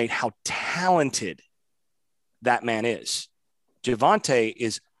underestimate how talented that man is. Javonte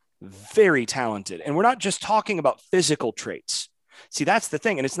is very talented. And we're not just talking about physical traits. See, that's the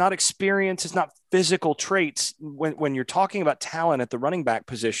thing. And it's not experience. It's not physical traits. When you're talking about talent at the running back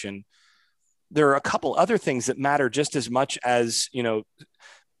position, there are a couple other things that matter just as much as, you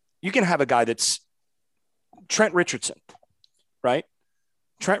can have a guy that's Trent Richardson, right?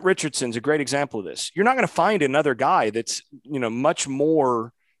 Trent Richardson's a great example of this. You're not going to find another guy that's, much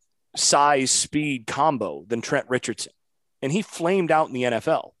more size speed combo than Trent Richardson. And he flamed out in the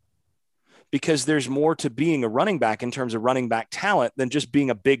NFL because there's more to being a running back in terms of running back talent than just being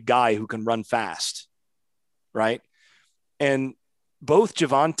a big guy who can run fast. Right. And both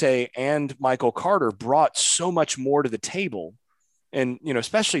Javonte and Michael Carter brought so much more to the table. And,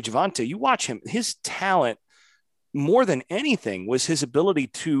 especially Javonte, you watch him, his talent more than anything was his ability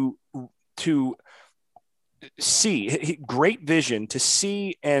to see, great vision, to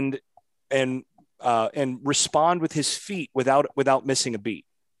see and respond with his feet without missing a beat.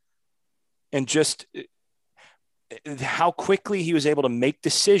 And just how quickly he was able to make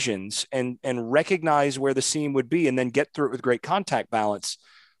decisions and recognize where the seam would be and then get through it with great contact balance.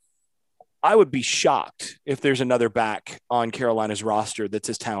 I would be shocked if there's another back on Carolina's roster that's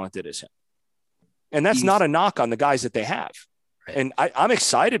as talented as him. And that's not a knock on the guys that they have. Right. And I'm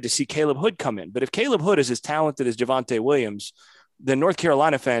excited to see Caleb Hood come in. But if Caleb Hood is as talented as Javonte Williams, then North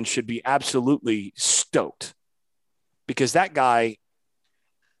Carolina fans should be absolutely stoked, because that guy,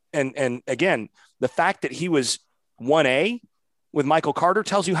 and again, the fact that he was 1A with Michael Carter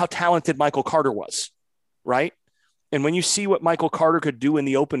tells you how talented Michael Carter was, right? And when you see what Michael Carter could do in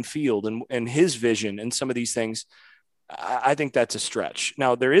the open field and his vision and some of these things, I think that's a stretch.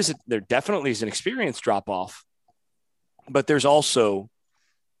 Now, there definitely is an experience drop-off, but there's also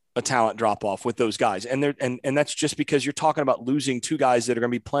a talent drop-off with those guys. And that's just because you're talking about losing two guys that are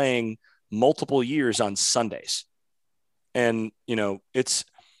going to be playing multiple years on Sundays. And, and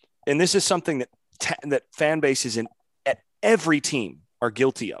this is something that fan bases at every team are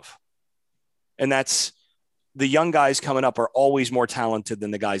guilty of. And that's the young guys coming up are always more talented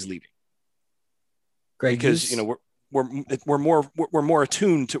than the guys leaving. Greg, because, we're more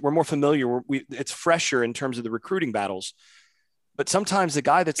attuned to, we're more familiar. It's fresher in terms of the recruiting battles, but sometimes the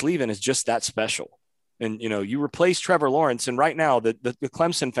guy that's leaving is just that special. And, you replace Trevor Lawrence, and right now the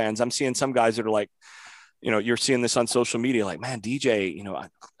Clemson fans, I'm seeing some guys that are like, you're seeing this on social media, like, man, DJ,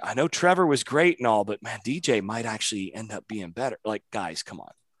 I know Trevor was great and all, but man, DJ might actually end up being better. Like, guys, come on,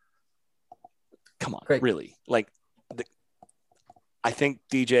 great. Really? Like, I think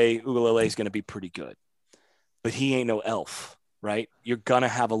DJ Uiagalelei is going to be pretty good, but he ain't no elf, right? You're going to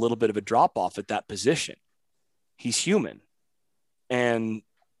have a little bit of a drop off at that position. He's human, and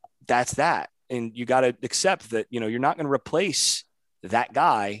that's that. And you got to accept that, you're not going to replace that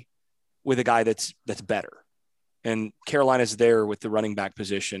guy with a guy that's better. And Carolina's there with the running back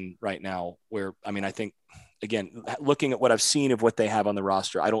position right now where, I think, again, looking at what I've seen of what they have on the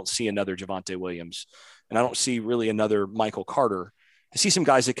roster, I don't see another Javonte Williams, and I don't see really another Michael Carter. I see some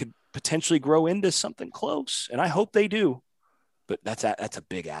guys that could potentially grow into something close, and I hope they do, but that's a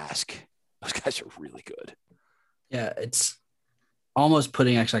big ask. Those guys are really good. Yeah, it's almost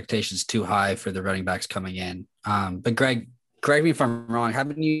putting expectations too high for the running backs coming in. But Greg, correct me if I'm wrong.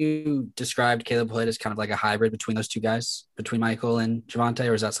 Haven't you described Caleb Hood as kind of like a hybrid between those two guys, between Michael and Javonte,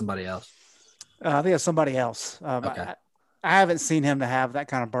 or is that somebody else? I think it's somebody else. Okay. I haven't seen him to have that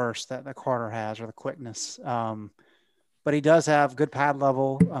kind of burst that Carter has, or the quickness. But he does have good pad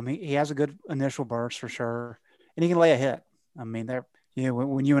level. He has a good initial burst for sure, and he can lay a hit. I mean,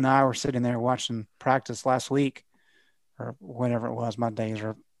 when you and I were sitting there watching practice last week, or whenever it was, my days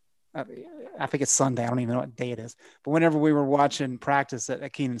are, I think it's Sunday. I don't even know what day it is. But whenever we were watching practice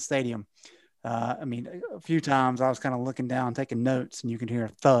at Kenan Stadium, a few times I was kind of looking down, taking notes, and you can hear a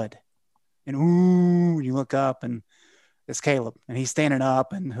thud, and ooh, you look up, and it's Caleb, and he's standing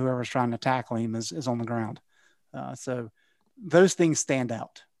up, and whoever's trying to tackle him is on the ground. So those things stand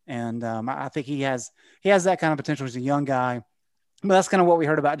out. And I think he has that kind of potential. He's a young guy, but that's kind of what we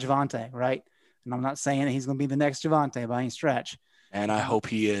heard about Javonte, right? And I'm not saying that he's going to be the next Javonte by any stretch. And I hope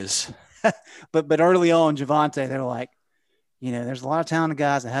he is. but early on, Javonte, they're like, there's a lot of talented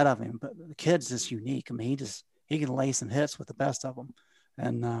guys ahead of him, but the kid's just unique. I mean, he can lay some hits with the best of them.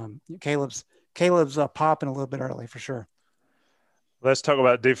 And Caleb's popping a little bit early for sure. Let's talk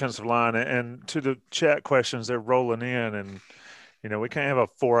about defensive line, and to the chat questions, they're rolling in, and we can't have a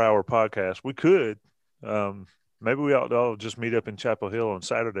 4-hour podcast. We could. Maybe we ought to all just meet up in Chapel Hill on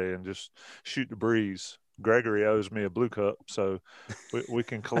Saturday and just shoot the breeze. Gregory owes me a blue cup, so we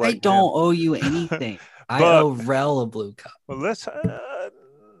can collect. I don't owe you anything. I owe Rel a blue cup. Well, let's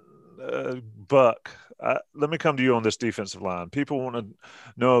Buck. Let me come to you on this defensive line. People want to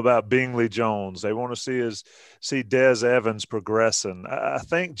know about Bingley Jones. They want to see Des Evans progressing. I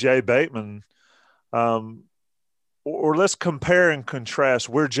think Jay Bateman, or let's compare and contrast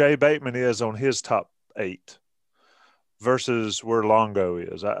where Jay Bateman is on his top 8 versus where Longo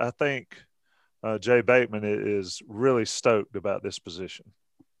is. I think Jay Bateman is really stoked about this position.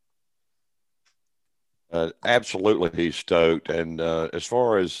 Absolutely, he's stoked. And as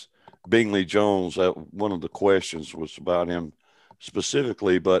far as Bingley Jones, one of the questions was about him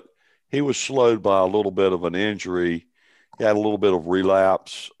specifically, but he was slowed by a little bit of an injury. He had a little bit of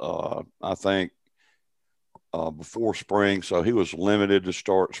relapse, I think, before spring, so he was limited to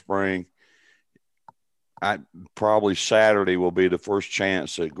start spring. Probably Saturday will be the first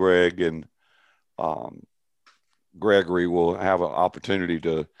chance that Greg and Gregory will have an opportunity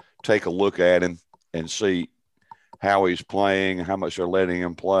to take a look at him and see how he's playing, how much they're letting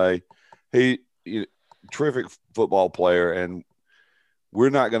him play. He terrific football player, and we're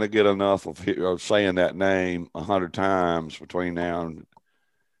not going to get enough of saying that name 100 times between now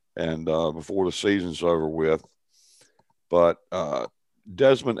and before the season's over with. But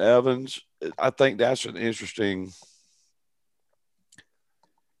Desmond Evans, I think that's an interesting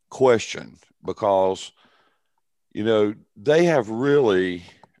question because, they have really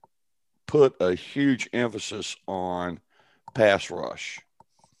put a huge emphasis on pass rush.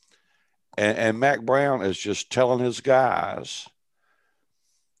 And Mack Brown is just telling his guys,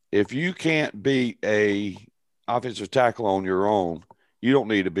 if you can't beat a offensive tackle on your own, you don't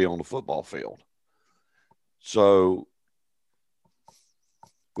need to be on the football field. So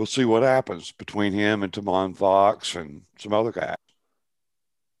we'll see what happens between him and Tamon Fox and some other guys.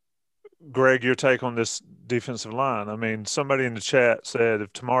 Greg, your take on this defensive line. I mean, somebody in the chat said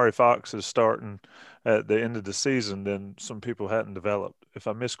if Tamari Fox is starting at the end of the season, then some people hadn't developed. If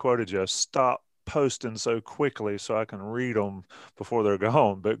I misquoted you, stop posting so quickly so I can read them before they're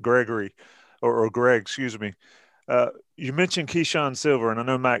gone. But Gregory, or Greg, excuse me, you mentioned Keyshawn Silver, and I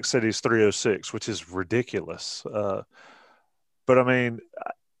know Max said he's 306, which is ridiculous. But, I mean,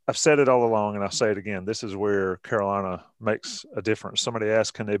 I've said it all along, and I'll say it again. This is where Carolina makes a difference. Somebody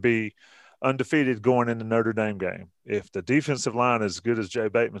asked, can they be undefeated going into Notre Dame game? If the defensive line is as good as Jay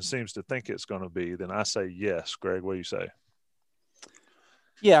Bateman seems to think it's going to be, then I say yes. Greg, what do you say?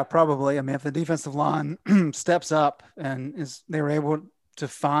 Yeah, probably. I mean, if the defensive line steps up and they were able to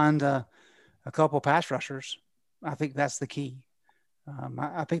find a couple pass rushers, I think that's the key.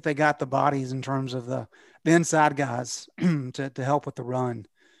 I think they got the bodies in terms of the inside guys to help with the run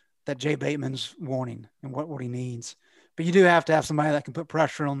that Jay Bateman's wanting and what he needs. But you do have to have somebody that can put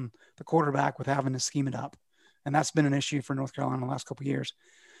pressure on the quarterback with having to scheme it up. And that's been an issue for North Carolina the last couple of years.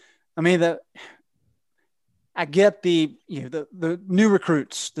 I mean, I get the new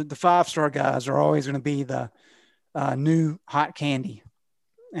recruits, the 5-star guys are always going to be the new hot candy.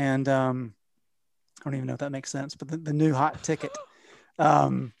 And I don't even know if that makes sense, but the new hot ticket.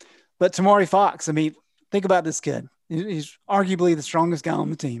 But Tamari Fox, I mean, think about this kid. He's arguably the strongest guy on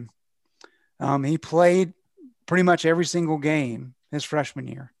the team. He played pretty much every single game his freshman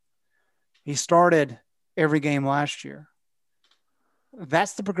year. He started every game last year.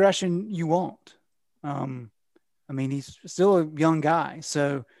 That's the progression you want. I I mean, he's still a young guy.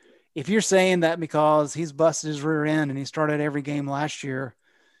 So if you're saying that because he's busted his rear end and he started every game last year,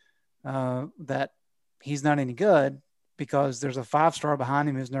 that he's not any good because there's a 5-star behind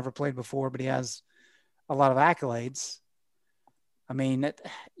him who's never played before, but he has a lot of accolades. I mean,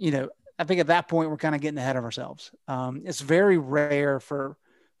 I think at that point we're kind of getting ahead of ourselves. It's very rare for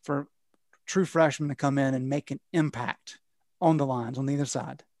true freshmen to come in and make an impact on the lines on either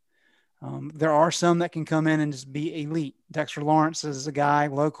side. There are some that can come in and just be elite. Dexter Lawrence is a guy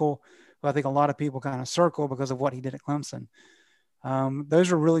local who I think a lot of people kind of circle because of what he did at Clemson.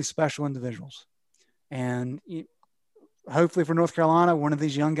 Those are really special individuals. And hopefully for North Carolina, one of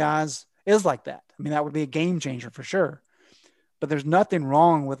these young guys is like that. I mean, that would be a game changer for sure. But there's nothing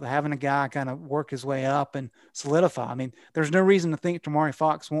wrong with having a guy kind of work his way up and solidify. I mean, there's no reason to think Tamari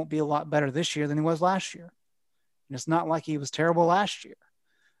Fox won't be a lot better this year than he was last year. And it's not like he was terrible last year.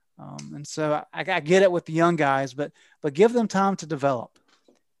 And so I get it with the young guys, but give them time to develop.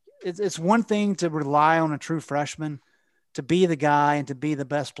 It's one thing to rely on a true freshman to be the guy and to be the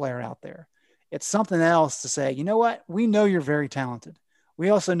best player out there. It's something else to say, you know what? We know you're very talented. We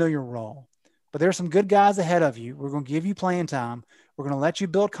also know you're raw, but there's some good guys ahead of you. We're going to give you playing time. We're going to let you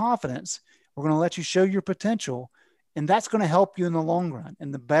build confidence. We're going to let you show your potential, and that's going to help you in the long run.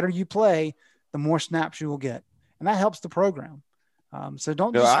 And the better you play, the more snaps you will get. And that helps the program. So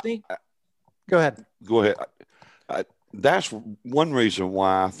don't just think. Go ahead. Go ahead. That's one reason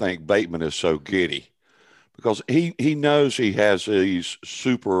why I think Bateman is so giddy, because he knows he has these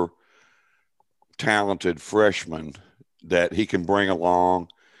super talented freshmen that he can bring along,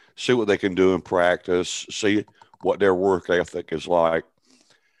 see what they can do in practice, see what their work ethic is like.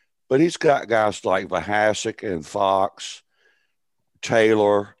 But he's got guys like Vahasek and Fox,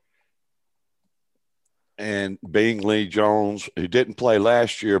 Taylor, and Bingley Jones, who didn't play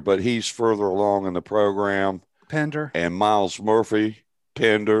last year, but he's further along in the program. Pender. And Miles Murphy,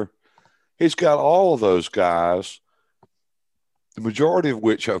 Pender. He's got all of those guys, the majority of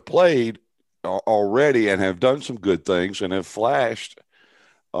which have played already and have done some good things and have flashed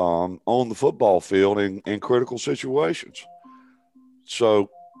on the football field in critical situations.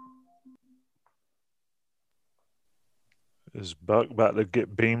 So is Buck about to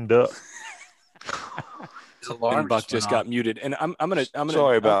get beamed up? And Buck just got muted, and I'm gonna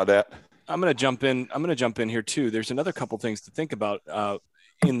sorry about that. I'm gonna jump in here too. There's another couple things to think about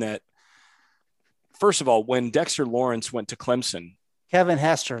in that. First of all, when Dexter Lawrence went to Clemson, Kevin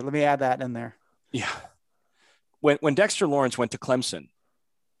Hester, let me add that in there. Yeah, when Dexter Lawrence went to Clemson,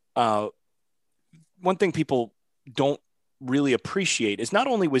 one thing people don't really appreciate is not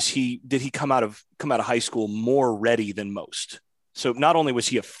only did he come out of high school more ready than most. So not only was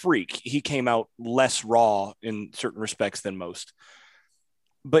he a freak, he came out less raw in certain respects than most,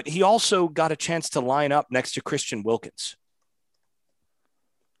 but he also got a chance to line up next to Christian Wilkins,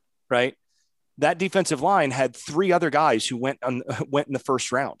 right? That defensive line had 3 other guys who went in the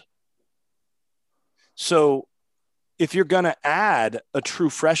first round. So if you're going to add a true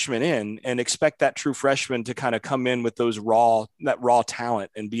freshman in and expect that true freshman to kind of come in with that raw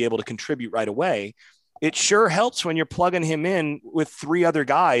talent and be able to contribute right away, it sure helps when you're plugging him in with 3 other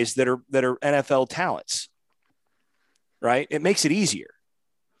guys that are NFL talents, right? It makes it easier.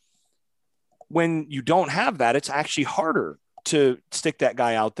 When you don't have that, it's actually harder to stick that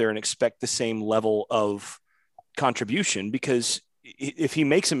guy out there and expect the same level of contribution, because if he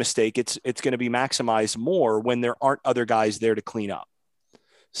makes a mistake, it's going to be maximized more when there aren't other guys there to clean up.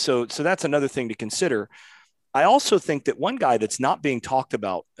 So that's another thing to consider. I also think that one guy that's not being talked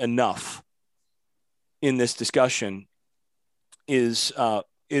about enough in this discussion is a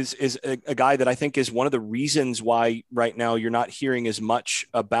guy that I think is one of the reasons why right now you're not hearing as much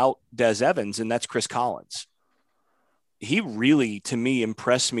about Des Evans, and that's Chris Collins. He really, to me,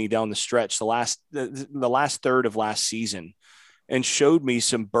 impressed me down the stretch, the last third of last season, and showed me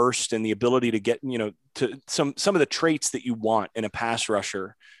some burst and the ability to get, to some of the traits that you want in a pass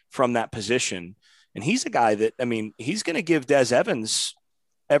rusher from that position. And he's a guy that, he's going to give Des Evans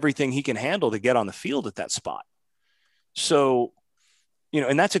everything he can handle to get on the field at that spot. So,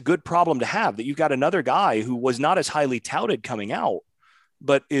 and that's a good problem to have, that you've got another guy who was not as highly touted coming out,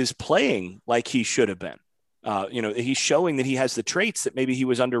 but is playing like he should have been. He's showing that he has the traits that maybe he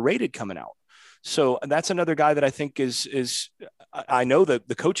was underrated coming out. So that's another guy that I think I know that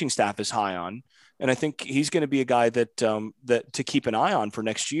the coaching staff is high on, and I think he's going to be a guy that to keep an eye on for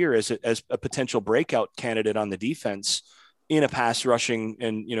next year as a potential breakout candidate on the defense in a pass rushing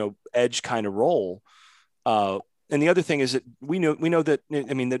and, edge kind of role. And the other thing is that we know that,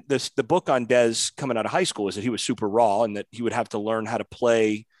 the book on Des coming out of high school is that he was super raw and that he would have to learn how to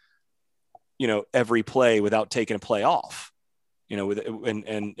play, every play without taking a play off,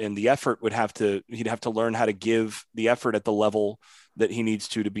 and the effort he'd have to learn how to give the effort at the level that he needs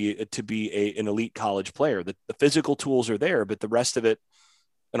to be an elite college player. The physical tools are there, but the rest of it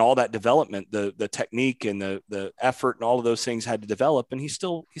and all that development, the technique and the effort and all of those things had to develop, and he's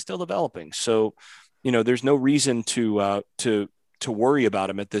still developing. So, there's no reason to worry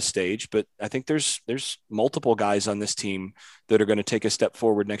about him at this stage, but I think there's multiple guys on this team that are going to take a step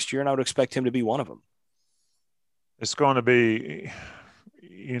forward next year, and I would expect him to be one of them. It's going to be,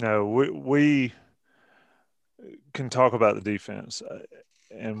 we can talk about the defense,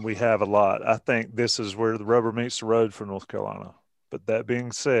 and we have a lot. I think this is where the rubber meets the road for North Carolina. But that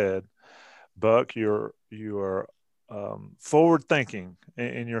being said, Buck, you are forward thinking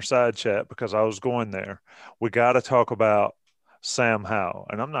in your side chat, because I was going there. We got to talk about Sam Howell,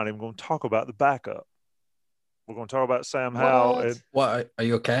 and I'm not even going to talk about the backup. We're going to talk about Sam Howell. What? Are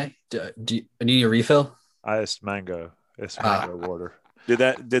you okay? Do you need a refill? It's mango. It's mango water.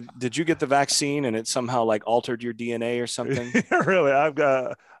 Did you get the vaccine and it somehow like altered your DNA or something? Really? I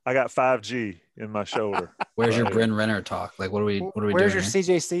got 5G in my shoulder. Where's your Bryn Renner talk? Like, what are we Where's doing?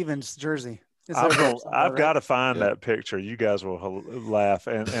 your CJ Stevens jersey? I've got to find that picture. You guys will laugh.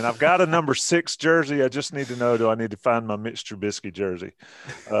 And I've got a number 6 jersey. I just need to know, do I need to find my Mitch Trubisky jersey?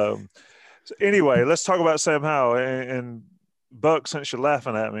 So anyway, let's talk about Sam Howell. And Buck, since you're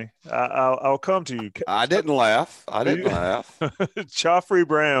laughing at me, I'll come to you. I didn't laugh. Joffrey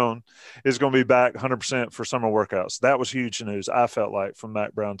Brown is going to be back 100% for summer workouts. That was huge news, I felt like, from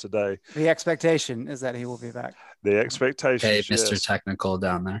Mack Brown today. The expectation is that he will be back. The expectation. Okay, Mr. Yes. Technical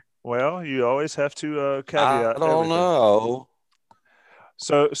down there. Well, you always have to caveat. I don't know.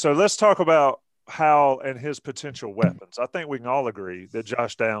 So let's talk about Howell and his potential weapons. I think we can all agree that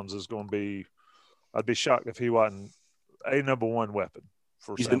Josh Downs is going to be – I'd be shocked if he wasn't a number 1 weapon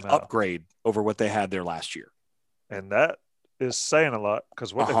for He's Sam an Howell. Upgrade over what they had there last year. And that is saying a lot,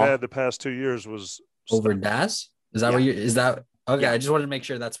 because what they've had the past 2 years was – over Daz? Is that okay? Yeah. I just wanted to make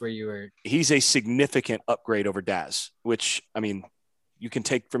sure that's where you were. He's a significant upgrade over Daz, which, I mean – you can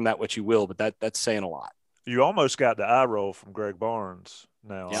take from that what you will, but that's saying a lot. You almost got the eye roll from Greg Barnes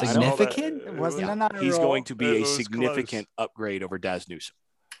now. Yeah, significant? He's going to be a significant upgrade over Daz Newsome.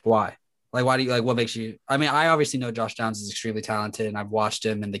 Why? Like, why do you what makes you? I mean, I obviously know Josh Downs is extremely talented, and I've watched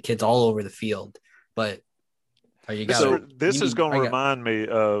him and the kids all over the field. But this is going to remind me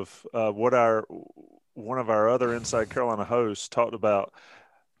of what one of our other Inside Carolina hosts talked about,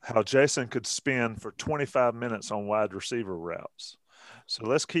 how Jason could spin for 25 minutes on wide receiver routes. So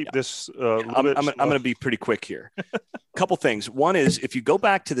let's keep this. I'm going to be pretty quick here. A couple things. One is, if you go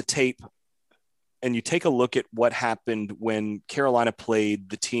back to the tape and you take a look at what happened when Carolina played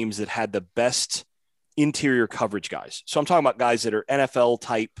the teams that had the best interior coverage guys. So I'm talking about guys that are NFL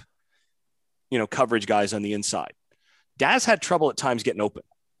type, coverage guys on the inside. Daz had trouble at times getting open.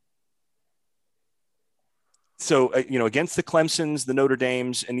 So, against the Clemsons, the Notre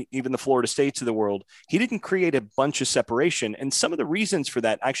Dames, and even the Florida States of the world, he didn't create a bunch of separation. And some of the reasons for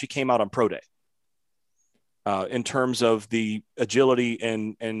that actually came out on Pro Day in terms of the agility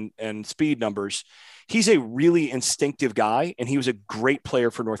and speed numbers. He's a really instinctive guy, and he was a great player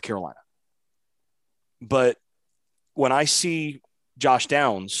for North Carolina. But when I see Josh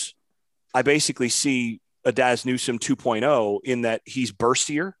Downs, I basically see a Daz Newsome 2.0 in that he's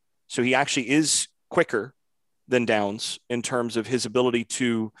burstier. So he actually is quicker than Downs in terms of his ability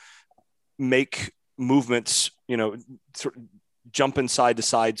to make movements, sort of jumping side to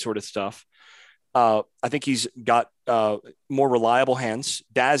side sort of stuff. I think he's got more reliable hands.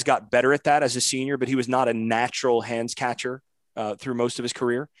 Daz got better at that as a senior, but he was not a natural hands catcher through most of his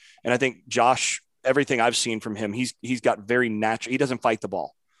career. And I think Josh, everything I've seen from him, he's got very natural. He doesn't fight the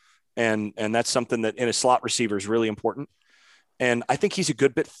ball. And that's something that in a slot receiver is really important. And I think he's a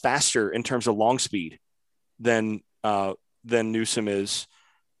good bit faster in terms of long speed than Newsome is.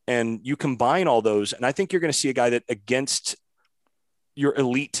 And you combine all those, and I think you're going to see a guy that against your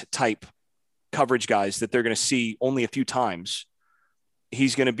elite type coverage guys that they're going to see only a few times,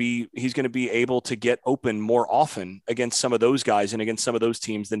 he's going to be able to get open more often against some of those guys and against some of those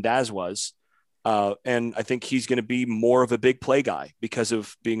teams than Daz was. And I think he's going to be more of a big play guy because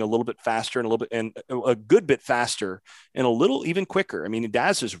of being a little bit faster and a good bit faster and a little even quicker. I mean,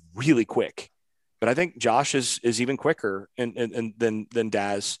 Daz is really quick. But I think Josh is even quicker than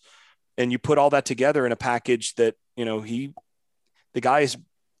Daz. And you put all that together in a package that,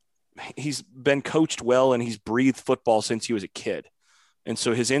 he's been coached well and he's breathed football since he was a kid. And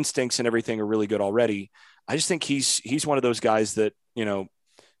so his instincts and everything are really good already. I just think he's one of those guys that,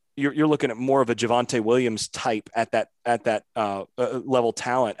 you're looking at more of a Javonte Williams type at that level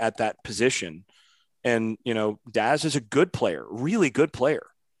talent at that position. And, Daz is a good player, really good player,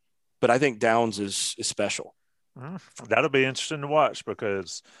 but I think Downs is special. That'll be interesting to watch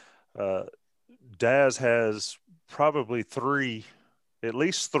because Daz has probably at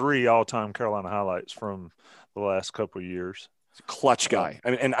least three all-time Carolina highlights from the last couple of years. Clutch guy.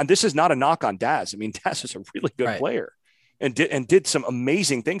 I mean, and this is not a knock on Daz. I mean, Daz is a really good player and did some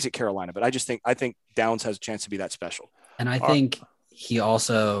amazing things at Carolina. But I think Downs has a chance to be that special. And I think he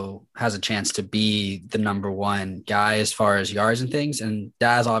also has a chance to be the number one guy as far as yards and things. And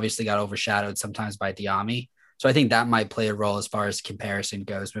Daz obviously got overshadowed sometimes by Diami. So I think that might play a role as far as comparison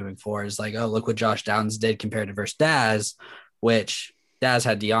goes moving forward. It's like, oh, look what Josh Downs did compared to versus Daz, which Daz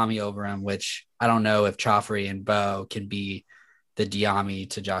had Diami over him, which I don't know if Joffrey and Bo can be the Diami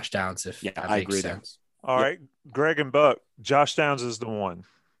to Josh Downs. If that I makes agree sense. All right, Greg and Buck, Josh Downs is the one.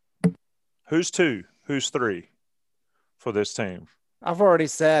 Who's two? Who's three for this team? I've already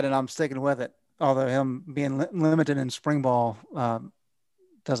said, and I'm sticking with it, although him being limited in spring ball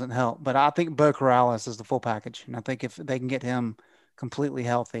doesn't help. But I think Bo Corrales is the full package. And I think if they can get him completely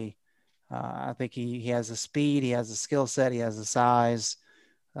healthy, I think he has the speed, he has the skill set, he has the size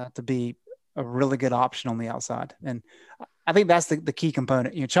to be a really good option on the outside. And I think that's the key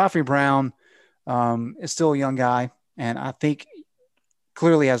component. Joffrey Brown is still a young guy, and I think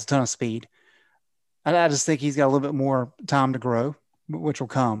clearly has a ton of speed. I just think he's got a little bit more time to grow, which will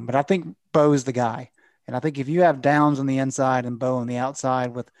come. But I think Bo is the guy. And I think if you have Downs on the inside and Bo on the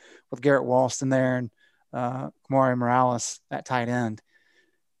outside with Garrett Walston there and Kamari Morales at tight end,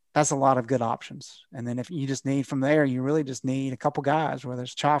 that's a lot of good options. And then if you just need from there, you really just need a couple guys, whether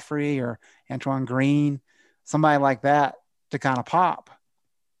it's Joffrey or Antoine Green, somebody like that to kind of pop.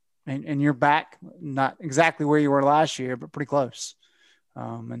 And you're back, not exactly where you were last year, but pretty close.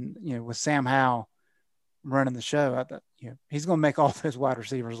 And with Sam Howell running the show, I thought, he's going to make all those wide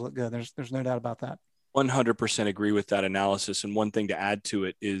receivers look good. There's no doubt about that. 100% agree with that analysis. And one thing to add to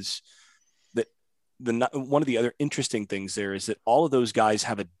it is that one of the other interesting things there is that all of those guys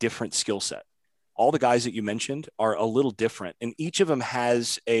have a different skill set. All the guys that you mentioned are a little different, and each of them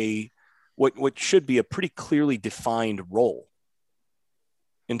has what should be a pretty clearly defined role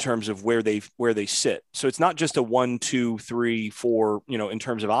in terms of where they sit. So it's not just a 1, 2, 3, 4, in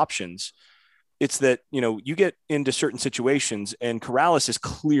terms of options. It's that, you get into certain situations and Corrales is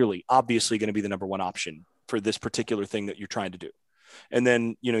obviously going to be the number one option for this particular thing that you're trying to do. And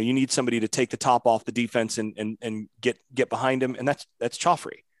then, you need somebody to take the top off the defense and get behind him. And that's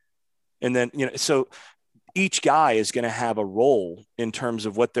Joffrey. And then, so each guy is going to have a role in terms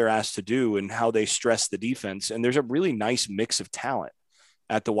of what they're asked to do and how they stress the defense. And there's a really nice mix of talent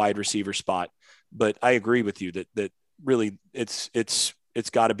at the wide receiver spot. But I agree with you that really it's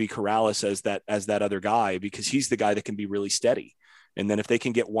got to be Corrales as that other guy, because he's the guy that can be really steady. And then if they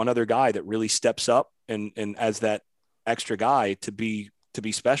can get one other guy that really steps up and as that extra guy to be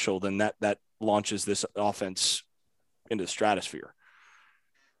special, then that launches this offense into the stratosphere.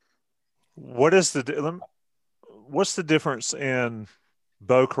 What's the difference in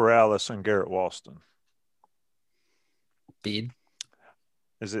Bo Corrales and Garrett Walston? Speed.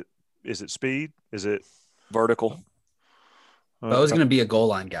 Is it speed? Is it vertical? Bo's going to be a goal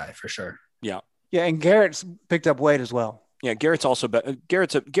line guy for sure. Yeah. Yeah, and Garrett's picked up weight as well. Yeah, Garrett's also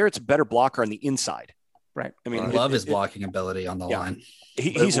Garrett's a better blocker on the inside. Right. I mean, love his blocking ability on the line.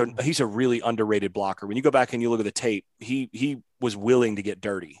 He's a really underrated blocker. When you go back and you look at the tape, he was willing to get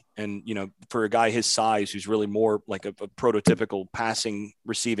dirty. And, for a guy his size, who's really more like a prototypical passing,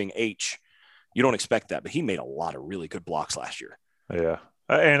 receiving H, you don't expect that, but he made a lot of really good blocks last year. Yeah.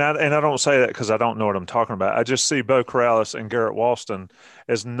 And I don't say that because I don't know what I'm talking about. I just see Bo Corrales and Garrett Walston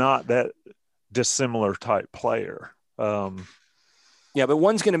as not that dissimilar type player. Yeah, but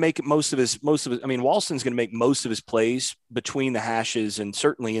one's going to make most of his. I mean, Walston's going to make most of his plays between the hashes and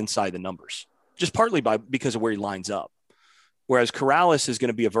certainly inside the numbers, just partly because of where he lines up. Whereas Corrales is going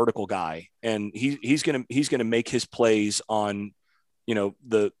to be a vertical guy, and he's going to make his plays on,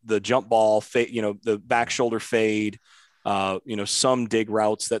 the jump ball, the back shoulder fade. Some dig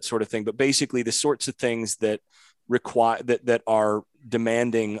routes, that sort of thing, but basically the sorts of things that require that are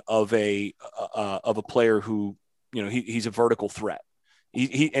demanding of a player who, he's a vertical threat.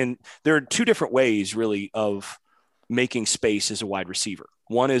 And there are two different ways really of making space as a wide receiver.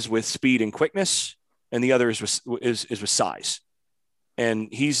 One is with speed and quickness, and the other is with size. And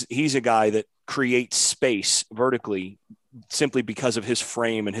he's a guy that creates space vertically simply because of his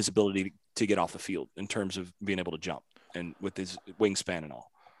frame and his ability to get off the field in terms of being able to jump and with his wingspan and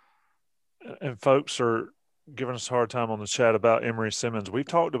all. And folks are giving us a hard time on the chat about Emory Simmons. We've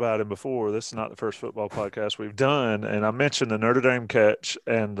talked about him before. This is not the first football podcast we've done. And I mentioned the Notre Dame catch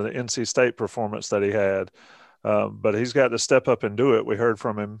and the NC State performance that he had. But he's got to step up and do it. We heard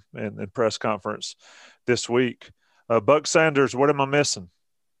from him in press conference this week. Buck Sanders, what am I missing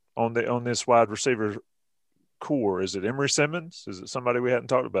on this wide receiver core? Is it Emory Simmons? Is it somebody we hadn't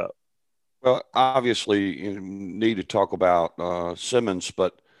talked about? Well, obviously, you need to talk about Simmons,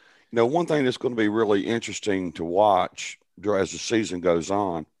 but one thing that's going to be really interesting to watch as the season goes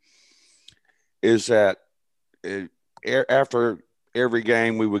on is that after every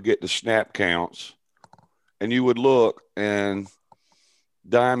game we would get the snap counts, and you would look, and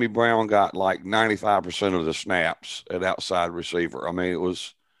Mack Brown got like 95% of the snaps at outside receiver. I mean, it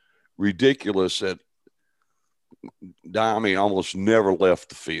was ridiculous that Mack almost never left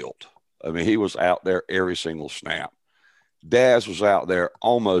the field. I mean, he was out there every single snap. Daz was out there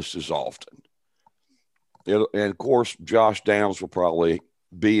almost as often. And, of course, Josh Downs will probably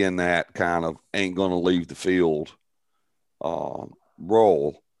be in that kind of ain't going to leave the field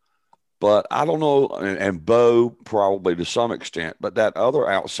role. But I don't know, and Bo probably to some extent, but that other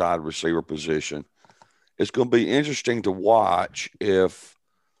outside receiver position, it's going to be interesting to watch if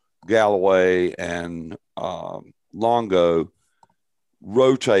Galloway and Longo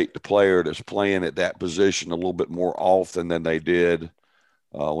rotate the player that's playing at that position a little bit more often than they did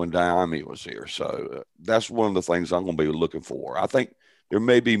when Diami was here. So that's one of the things I'm going to be looking for. I think there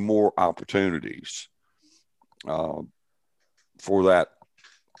may be more opportunities for that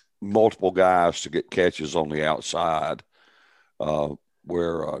multiple guys to get catches on the outside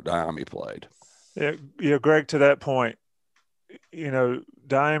where Diami played. Yeah, Greg, to that point,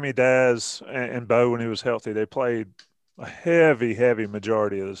 Diami, Daz, and Bo, when he was healthy, they played a heavy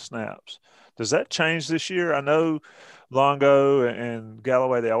majority of the snaps. Does that change this year? I know Longo and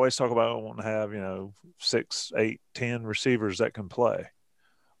Galloway, they always talk about wanting to have, 6, 8, 10 receivers that can play.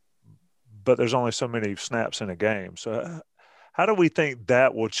 But there's only so many snaps in a game. So how do we think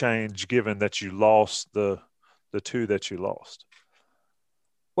that will change given that you lost the two that you lost?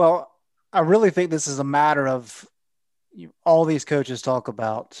 Well, I really think this is a matter of all these coaches talk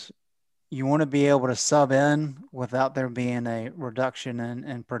about you want to be able to sub in without there being a reduction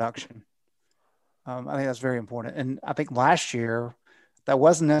in production. I think that's very important. And I think last year that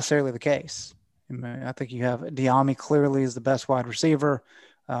wasn't necessarily the case. I think you have Diami clearly is the best wide receiver.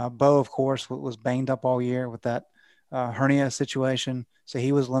 Bo, of course, was banged up all year with that hernia situation. So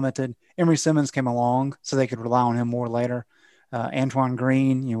he was limited. Emory Simmons came along so they could rely on him more later. Antoine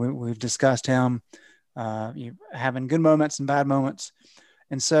Green, we've discussed him having good moments and bad moments.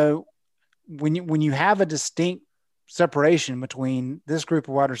 And so when you have a distinct separation between this group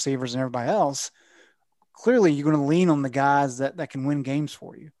of wide receivers and everybody else, clearly you're going to lean on the guys that can win games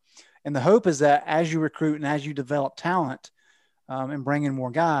for you. And the hope is that as you recruit and as you develop talent and bring in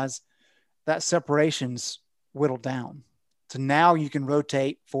more guys, that separation's whittled down. So now you can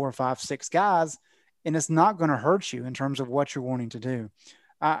rotate 4, 5, 6 guys, and it's not going to hurt you in terms of what you're wanting to do.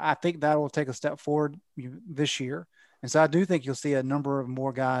 I think that will take a step forward this year. And so I do think you'll see a number of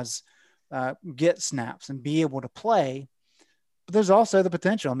more guys get snaps and be able to play. But there's also the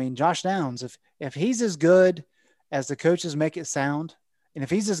potential. I mean, Josh Downs, if he's as good as the coaches make it sound, and if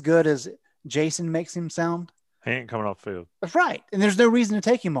he's as good as Jason makes him sound, he ain't coming off the field. That's right. And there's no reason to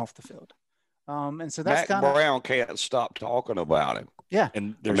take him off the field. And so that's Mack Brown can't stop talking about him. Yeah.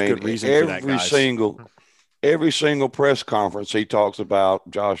 And there's good reason for that, guys. Every single press conference, he talks about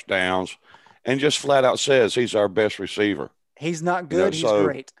Josh Downs and just flat out says he's our best receiver. He's not good. He's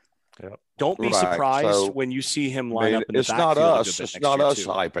great. Yep. Don't be surprised when you see him line up in the backfield. It's not us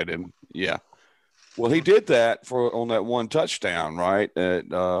hyping him. Yeah. Well, he did that on that one touchdown, right?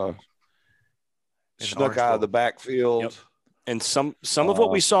 Snuck out of the backfield. Yep. And some of what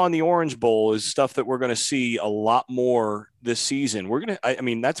we saw in the Orange Bowl is stuff that we're going to see a lot more this season.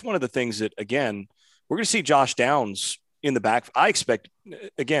 That's one of the things that, again, we're going to see Josh Downs in the back. I expect,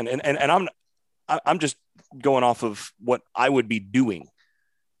 again, and I'm just going off of what I would be doing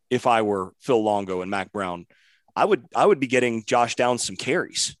if I were Phil Longo and Mack Brown. I would be getting Josh Downs some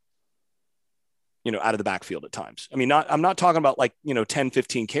carries, out of the backfield at times. I mean, I'm not talking about 10,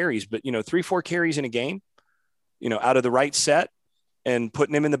 15 carries, but 3, 4 carries in a game, out of the right set and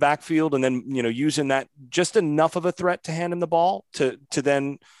putting him in the backfield and then, using that just enough of a threat to hand him the ball to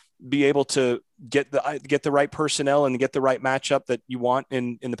then be able to get the right personnel and get the right matchup that you want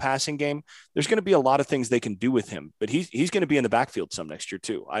in the passing game. There's going to be a lot of things they can do with him, but he's going to be in the backfield some next year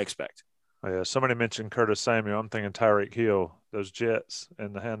too, I expect. Oh, yeah, somebody mentioned Curtis Samuel. I'm thinking Tyreek Hill, those jets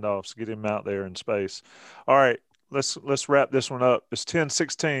and the handoffs, get him out there in space. All right, let's wrap this one up. It's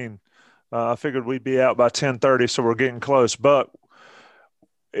 10-16. I figured we'd be out by 10:30, so we're getting close. But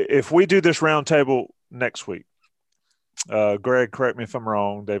if we do this roundtable next week, Greg, correct me if I'm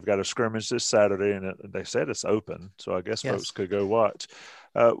wrong, they've got a scrimmage this Saturday, and they said it's open, so I guess folks could go watch.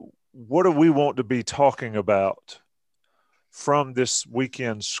 What do we want to be talking about from this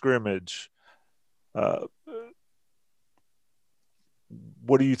weekend scrimmage? What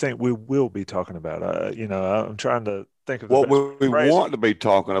do you think we will be talking about? I'm trying to think of what we want to be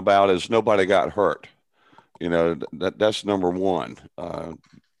talking about is nobody got hurt. That's number one.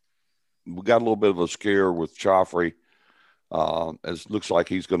 We got a little bit of a scare with Joffrey. It looks like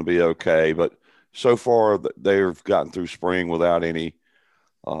he's going to be okay, but so far they've gotten through spring without any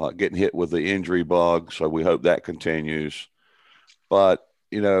getting hit with the injury bug. So we hope that continues. But,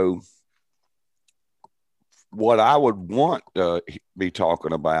 what I would want to be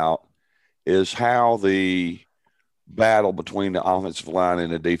talking about is how the battle between the offensive line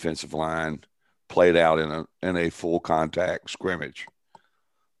and the defensive line played out in a full contact scrimmage.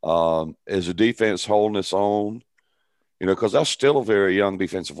 Is the defense holding its own? Because that's still a very young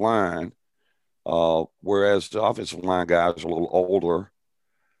defensive line, whereas the offensive line guys are a little older.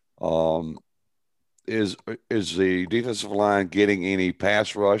 Is the defensive line getting any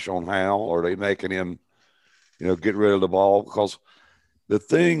pass rush on Howell, or are they making him, get rid of the ball? Because the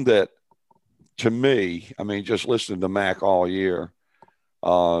thing that, to me, just listening to Mack all year,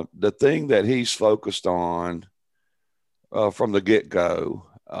 the thing that he's focused on from the get-go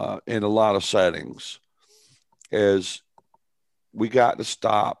in a lot of settings is we got to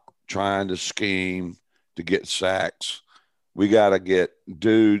stop trying to scheme to get sacks. We got to get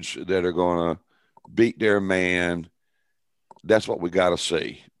dudes that are going to beat their man. That's what we got to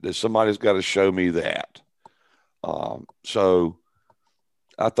see. Somebody's got to show me that. So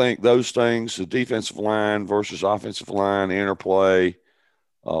I think those things, the defensive line versus offensive line interplay,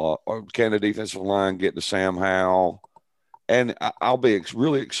 or can the defensive line get to Sam Howell? And I'll be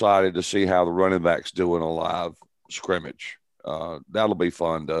really excited to see how the running backs do in a live scrimmage. That'll be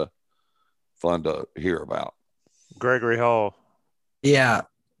fun to hear about. Gregory Hall. Yeah.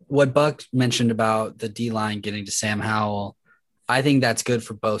 What Buck mentioned about the D-line getting to Sam Howell, I think that's good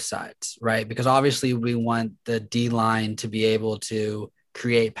for both sides, right? Because obviously we want the D-line to be able to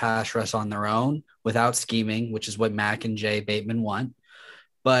create pass rush on their own without scheming, which is what Mack and Jay Bateman want.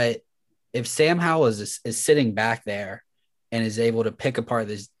 But if Sam Howell is sitting back there and is able to pick apart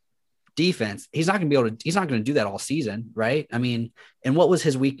this defense, he's not going to do that all season, right? And what was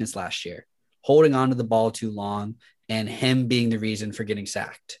his weakness last year? Holding on to the ball too long and him being the reason for getting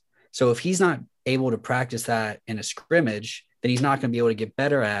sacked. So if he's not able to practice that in a scrimmage, then he's not going to be able to get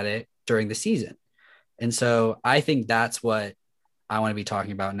better at it during the season. And so I think that's what I want to be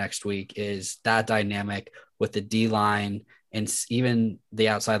talking about next week, is that dynamic with the D-line and even the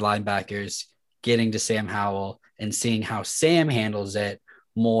outside linebackers getting to Sam Howell and seeing how Sam handles it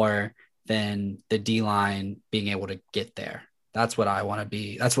more than the D-line being able to get there. That's what I want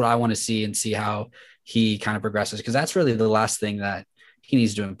to see and see how he kind of progresses, because that's really the last thing that he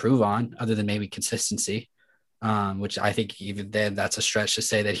needs to improve on, other than maybe consistency, which I think even then that's a stretch to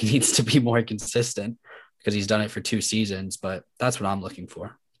say that he needs to be more consistent, because he's done it for 2 seasons, but that's what I'm looking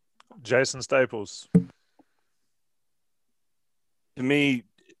for. Jason Staples. To me,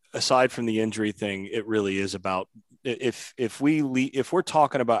 aside from the injury thing, it really is about if we're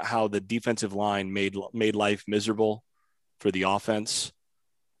talking about how the defensive line made life miserable for the offense,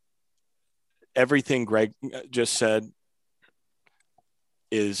 everything Greg just said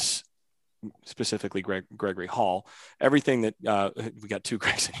is specifically Gregory Hall. Everything that we got 2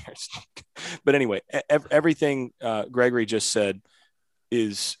 Gregs in here, but anyway, everything Gregory just said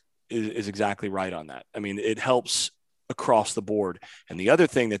is exactly right on that. It helps across the board. And the other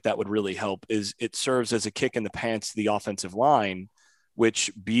thing that would really help is it serves as a kick in the pants to the offensive line,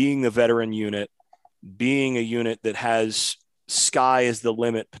 which, being the veteran unit, being a unit that has sky is the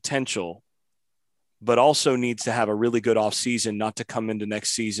limit potential, but also needs to have a really good offseason, not to come into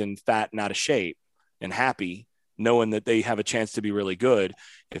next season fat and out of shape and happy, knowing that they have a chance to be really good.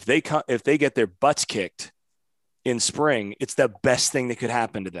 If they get their butts kicked in spring, it's the best thing that could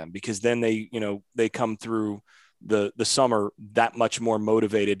happen to them, because then they come through the summer that much more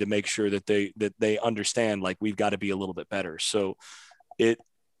motivated to make sure that they understand, like, we've got to be a little bit better. So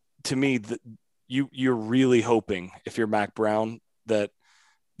to me, you're really hoping, if you're Mack Brown, that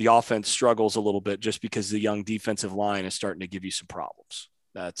the offense struggles a little bit, just because the young defensive line is starting to give you some problems.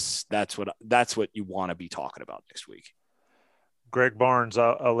 That's what you want to be talking about next week. Greg Barnes,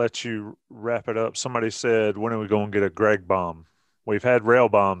 I'll let you wrap it up. Somebody said, when are we going to get a Greg bomb? We've had rail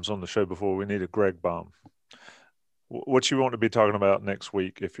bombs on the show before. We need a Greg bomb. What you want to be talking about next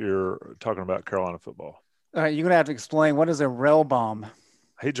week if you're talking about Carolina football? All right, you're gonna have to explain what is a rail bomb.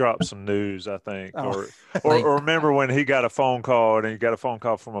 He dropped some news, I think, Oh. or remember when he got a phone call and he got a phone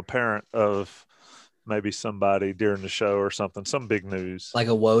call from a parent of maybe somebody during the show or something, some big news. Like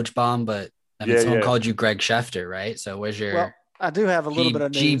a Woj bomb, but I mean, Yeah, someone yeah. called you Greg Schefter, right? So where's your Well, I do have a little bit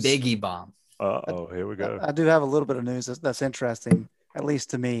of G news. Biggie bomb? Uh-oh, here we go. I do have a little bit of news that's interesting, at least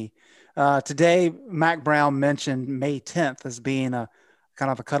to me. Today, Mack Brown mentioned May 10th as being a kind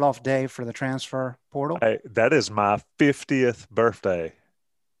of a cutoff day for the transfer portal. Hey, that is my 50th birthday.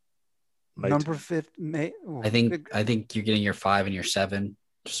 Number 50. I think you're getting your 5 and your 7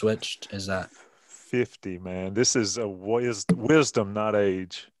 switched. Is that 50, man? This is a wisdom, not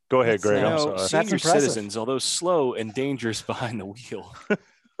age. Go ahead, Greg. I'm sorry. Senior impressive. citizens, although slow and dangerous behind the wheel.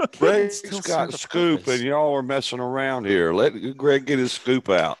 Greg's got a scoop, and y'all are messing around here. Let Greg get his scoop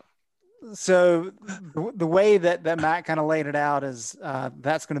out. So the way that Matt kind of laid it out is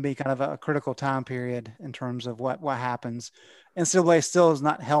that's going to be kind of a critical time period in terms of what happens. NCAA still has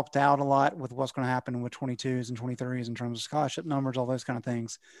not helped out a lot with what's going to happen with 22s and 23s in terms of scholarship numbers, all those kind of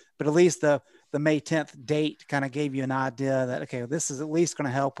things. But at least the May 10th date kind of gave you an idea that, okay, this is at least going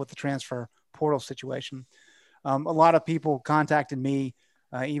to help with the transfer portal situation. A lot of people contacted me,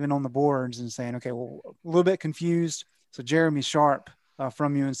 even on the boards, and saying, okay, well, a little bit confused. So Jeremy Sharp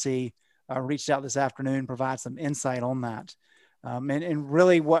from UNC reached out this afternoon, provide some insight on that. And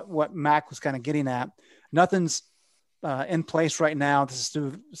really what Mac was kind of getting at, nothing's in place right now. This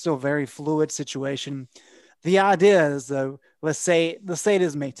is still a very fluid situation. The idea is, though, let's say it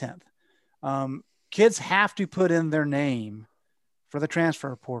is May 10th. Kids have to put in their name for the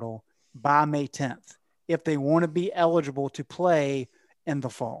transfer portal by May 10th if they want to be eligible to play in the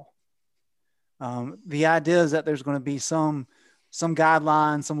fall. The idea is that there's going to be some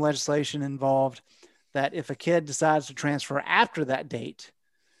guidelines, some legislation involved that if a kid decides to transfer after that date,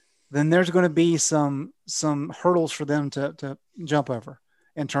 then there's going to be some hurdles for them to jump over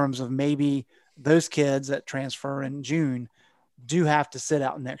in terms of maybe those kids that transfer in June do have to sit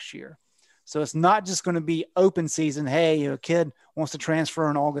out next year. So it's not just going to be open season. Hey, a kid wants to transfer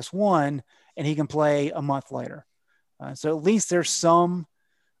on August 1 and he can play a month later. So at least there's some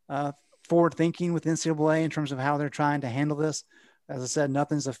forward thinking with NCAA in terms of how they're trying to handle this. As I said,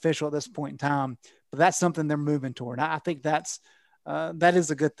 nothing's official at this point in time, but that's something they're moving toward. I think that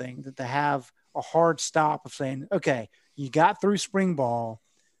is a good thing, that to have a hard stop of saying, okay, you got through spring ball.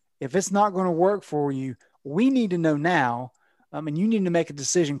 If it's not going to work for you, we need to know now. And you need to make a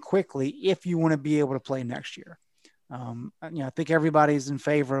decision quickly if you want to be able to play next year. I think everybody's in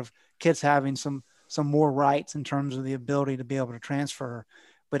favor of kids having some more rights in terms of the ability to be able to transfer,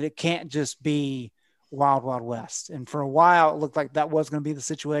 but it can't just be wild, wild west. And for a while, it looked like that was going to be the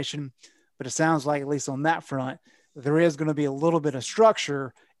situation, but it sounds like, at least on that front, there is going to be a little bit of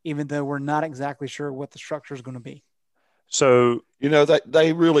structure, even though we're not exactly sure what the structure is going to be. So,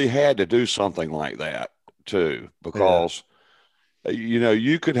 they really had to do something like that too, because,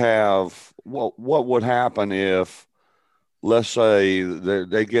 you could have what would happen if, let's say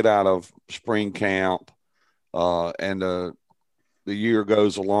they get out of spring camp and the year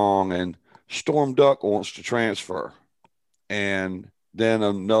goes along and Storm Duck wants to transfer. And then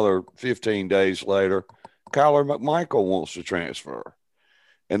another 15 days later, Kyler McMichael wants to transfer.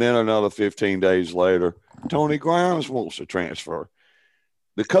 And then another 15 days later, Tony Grimes wants to transfer.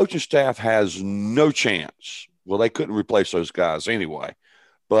 The coaching staff has no chance. Well, they couldn't replace those guys anyway.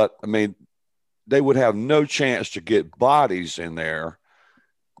 But, I mean, they would have no chance to get bodies in there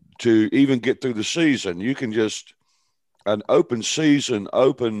to even get through the season. You can just an open season,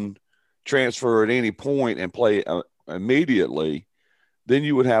 open transfer at any point and play immediately. Then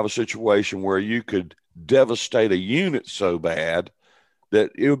you would have a situation where you could devastate a unit so bad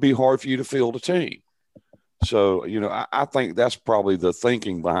that it would be hard for you to field a team. So, I think that's probably the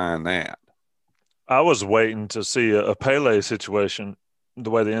thinking behind that. I was waiting to see a Pele situation,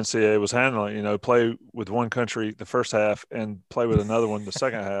 the way the NCAA was handling it, play with one country the first half and play with another one the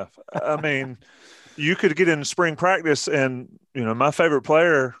second half. I mean, you could get into spring practice and, my favorite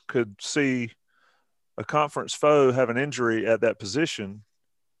player could see a conference foe have an injury at that position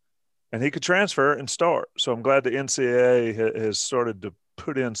and he could transfer and start. So I'm glad the NCAA has started to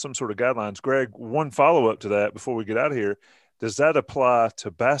put in some sort of guidelines. Greg, one follow-up to that before we get out of here. Does that apply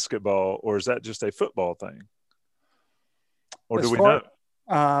to basketball or is that just a football thing? Or do we know?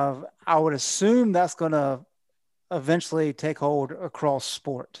 I would assume that's going to eventually take hold across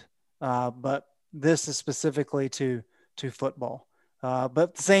sport. But this is specifically to football.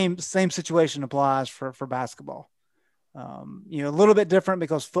 But the same situation applies for basketball. A little bit different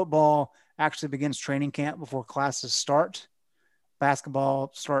because football actually begins training camp before classes start.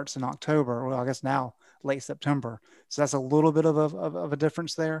 Basketball starts in October. Well, I guess now late September. So that's a little bit of a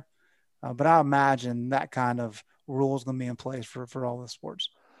difference there. But I imagine that kind of rule is going to be in place for all the sports.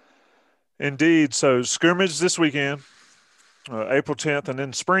 Indeed. So scrimmage this weekend, April 10th, and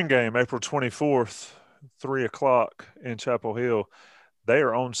then spring game, April 24th, 3:00 in Chapel Hill. They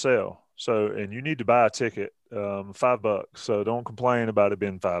are on sale. So, and you need to buy a ticket, $5. So don't complain about it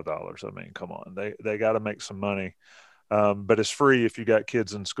being $5. I mean, come on, they got to make some money. But it's free if you got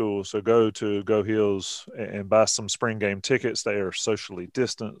kids in school. So go to Go Heels and buy some spring game tickets. They are socially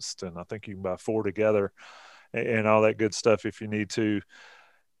distanced, and I think you can buy 4 together and all that good stuff if you need to.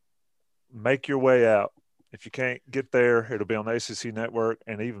 Make your way out. If you can't get there, it'll be on the ACC network,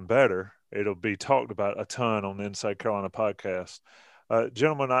 and even better, it'll be talked about a ton on the Inside Carolina podcast.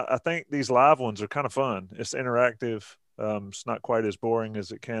 Gentlemen, I think these live ones are kind of fun. It's interactive. It's not quite as boring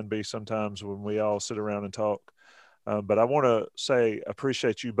as it can be sometimes when we all sit around and talk. But I want to say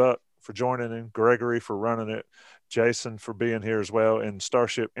appreciate you, Buck, for joining in, Gregory for running it, Jason for being here as well, and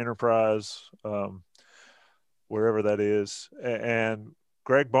Starship Enterprise, wherever that is, and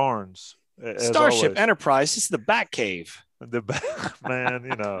Greg Barnes. Starship always. Enterprise. This is the Batcave.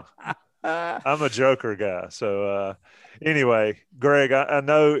 Man, I'm a Joker guy. So anyway, Greg, I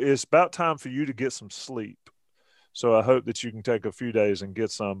know it's about time for you to get some sleep. So I hope that you can take a few days and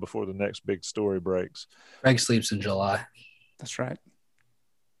get some before the next big story breaks. Greg sleeps in July. That's right.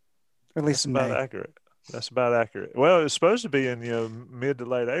 Or at least in May. Accurate. That's about accurate. Well, it's supposed to be in mid to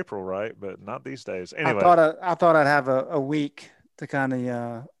late April, right? But not these days. Anyway, I thought I'd have a week to kind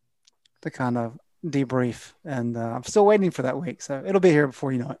of debrief, and I'm still waiting for that week. So it'll be here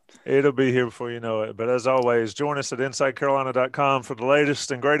before you know it. It'll be here before you know it. But as always, join us at InsideCarolina.com for the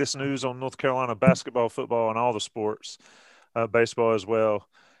latest and greatest news on North Carolina basketball, football, and all the sports, baseball as well.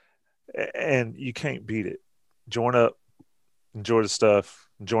 And you can't beat it. Join up, enjoy the stuff.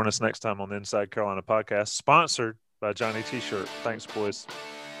 Join us next time on the Inside Carolina podcast, sponsored by Johnny T-Shirt. Thanks, boys.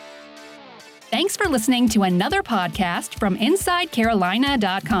 Thanks for listening to another podcast from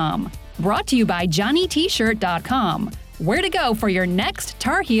InsideCarolina.com. Brought to you by JohnnyT-Shirt.com. Where to go for your next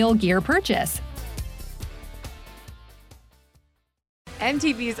Tar Heel gear purchase.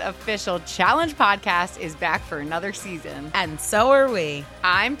 MTV's official Challenge podcast is back for another season. And so are we.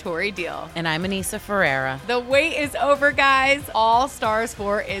 I'm Tori Deal. And I'm Anissa Ferreira. The wait is over, guys. All Stars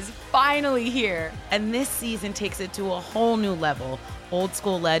 4 is finally here. And this season takes it to a whole new level. Old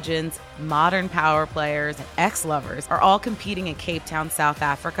school legends, modern power players, and ex-lovers are all competing in Cape Town, South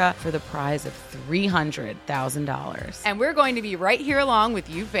Africa for the prize of $300,000. And we're going to be right here along with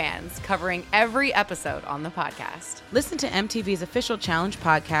you fans, covering every episode on the podcast. Listen to MTV's official Challenge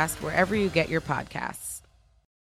podcast wherever you get your podcasts.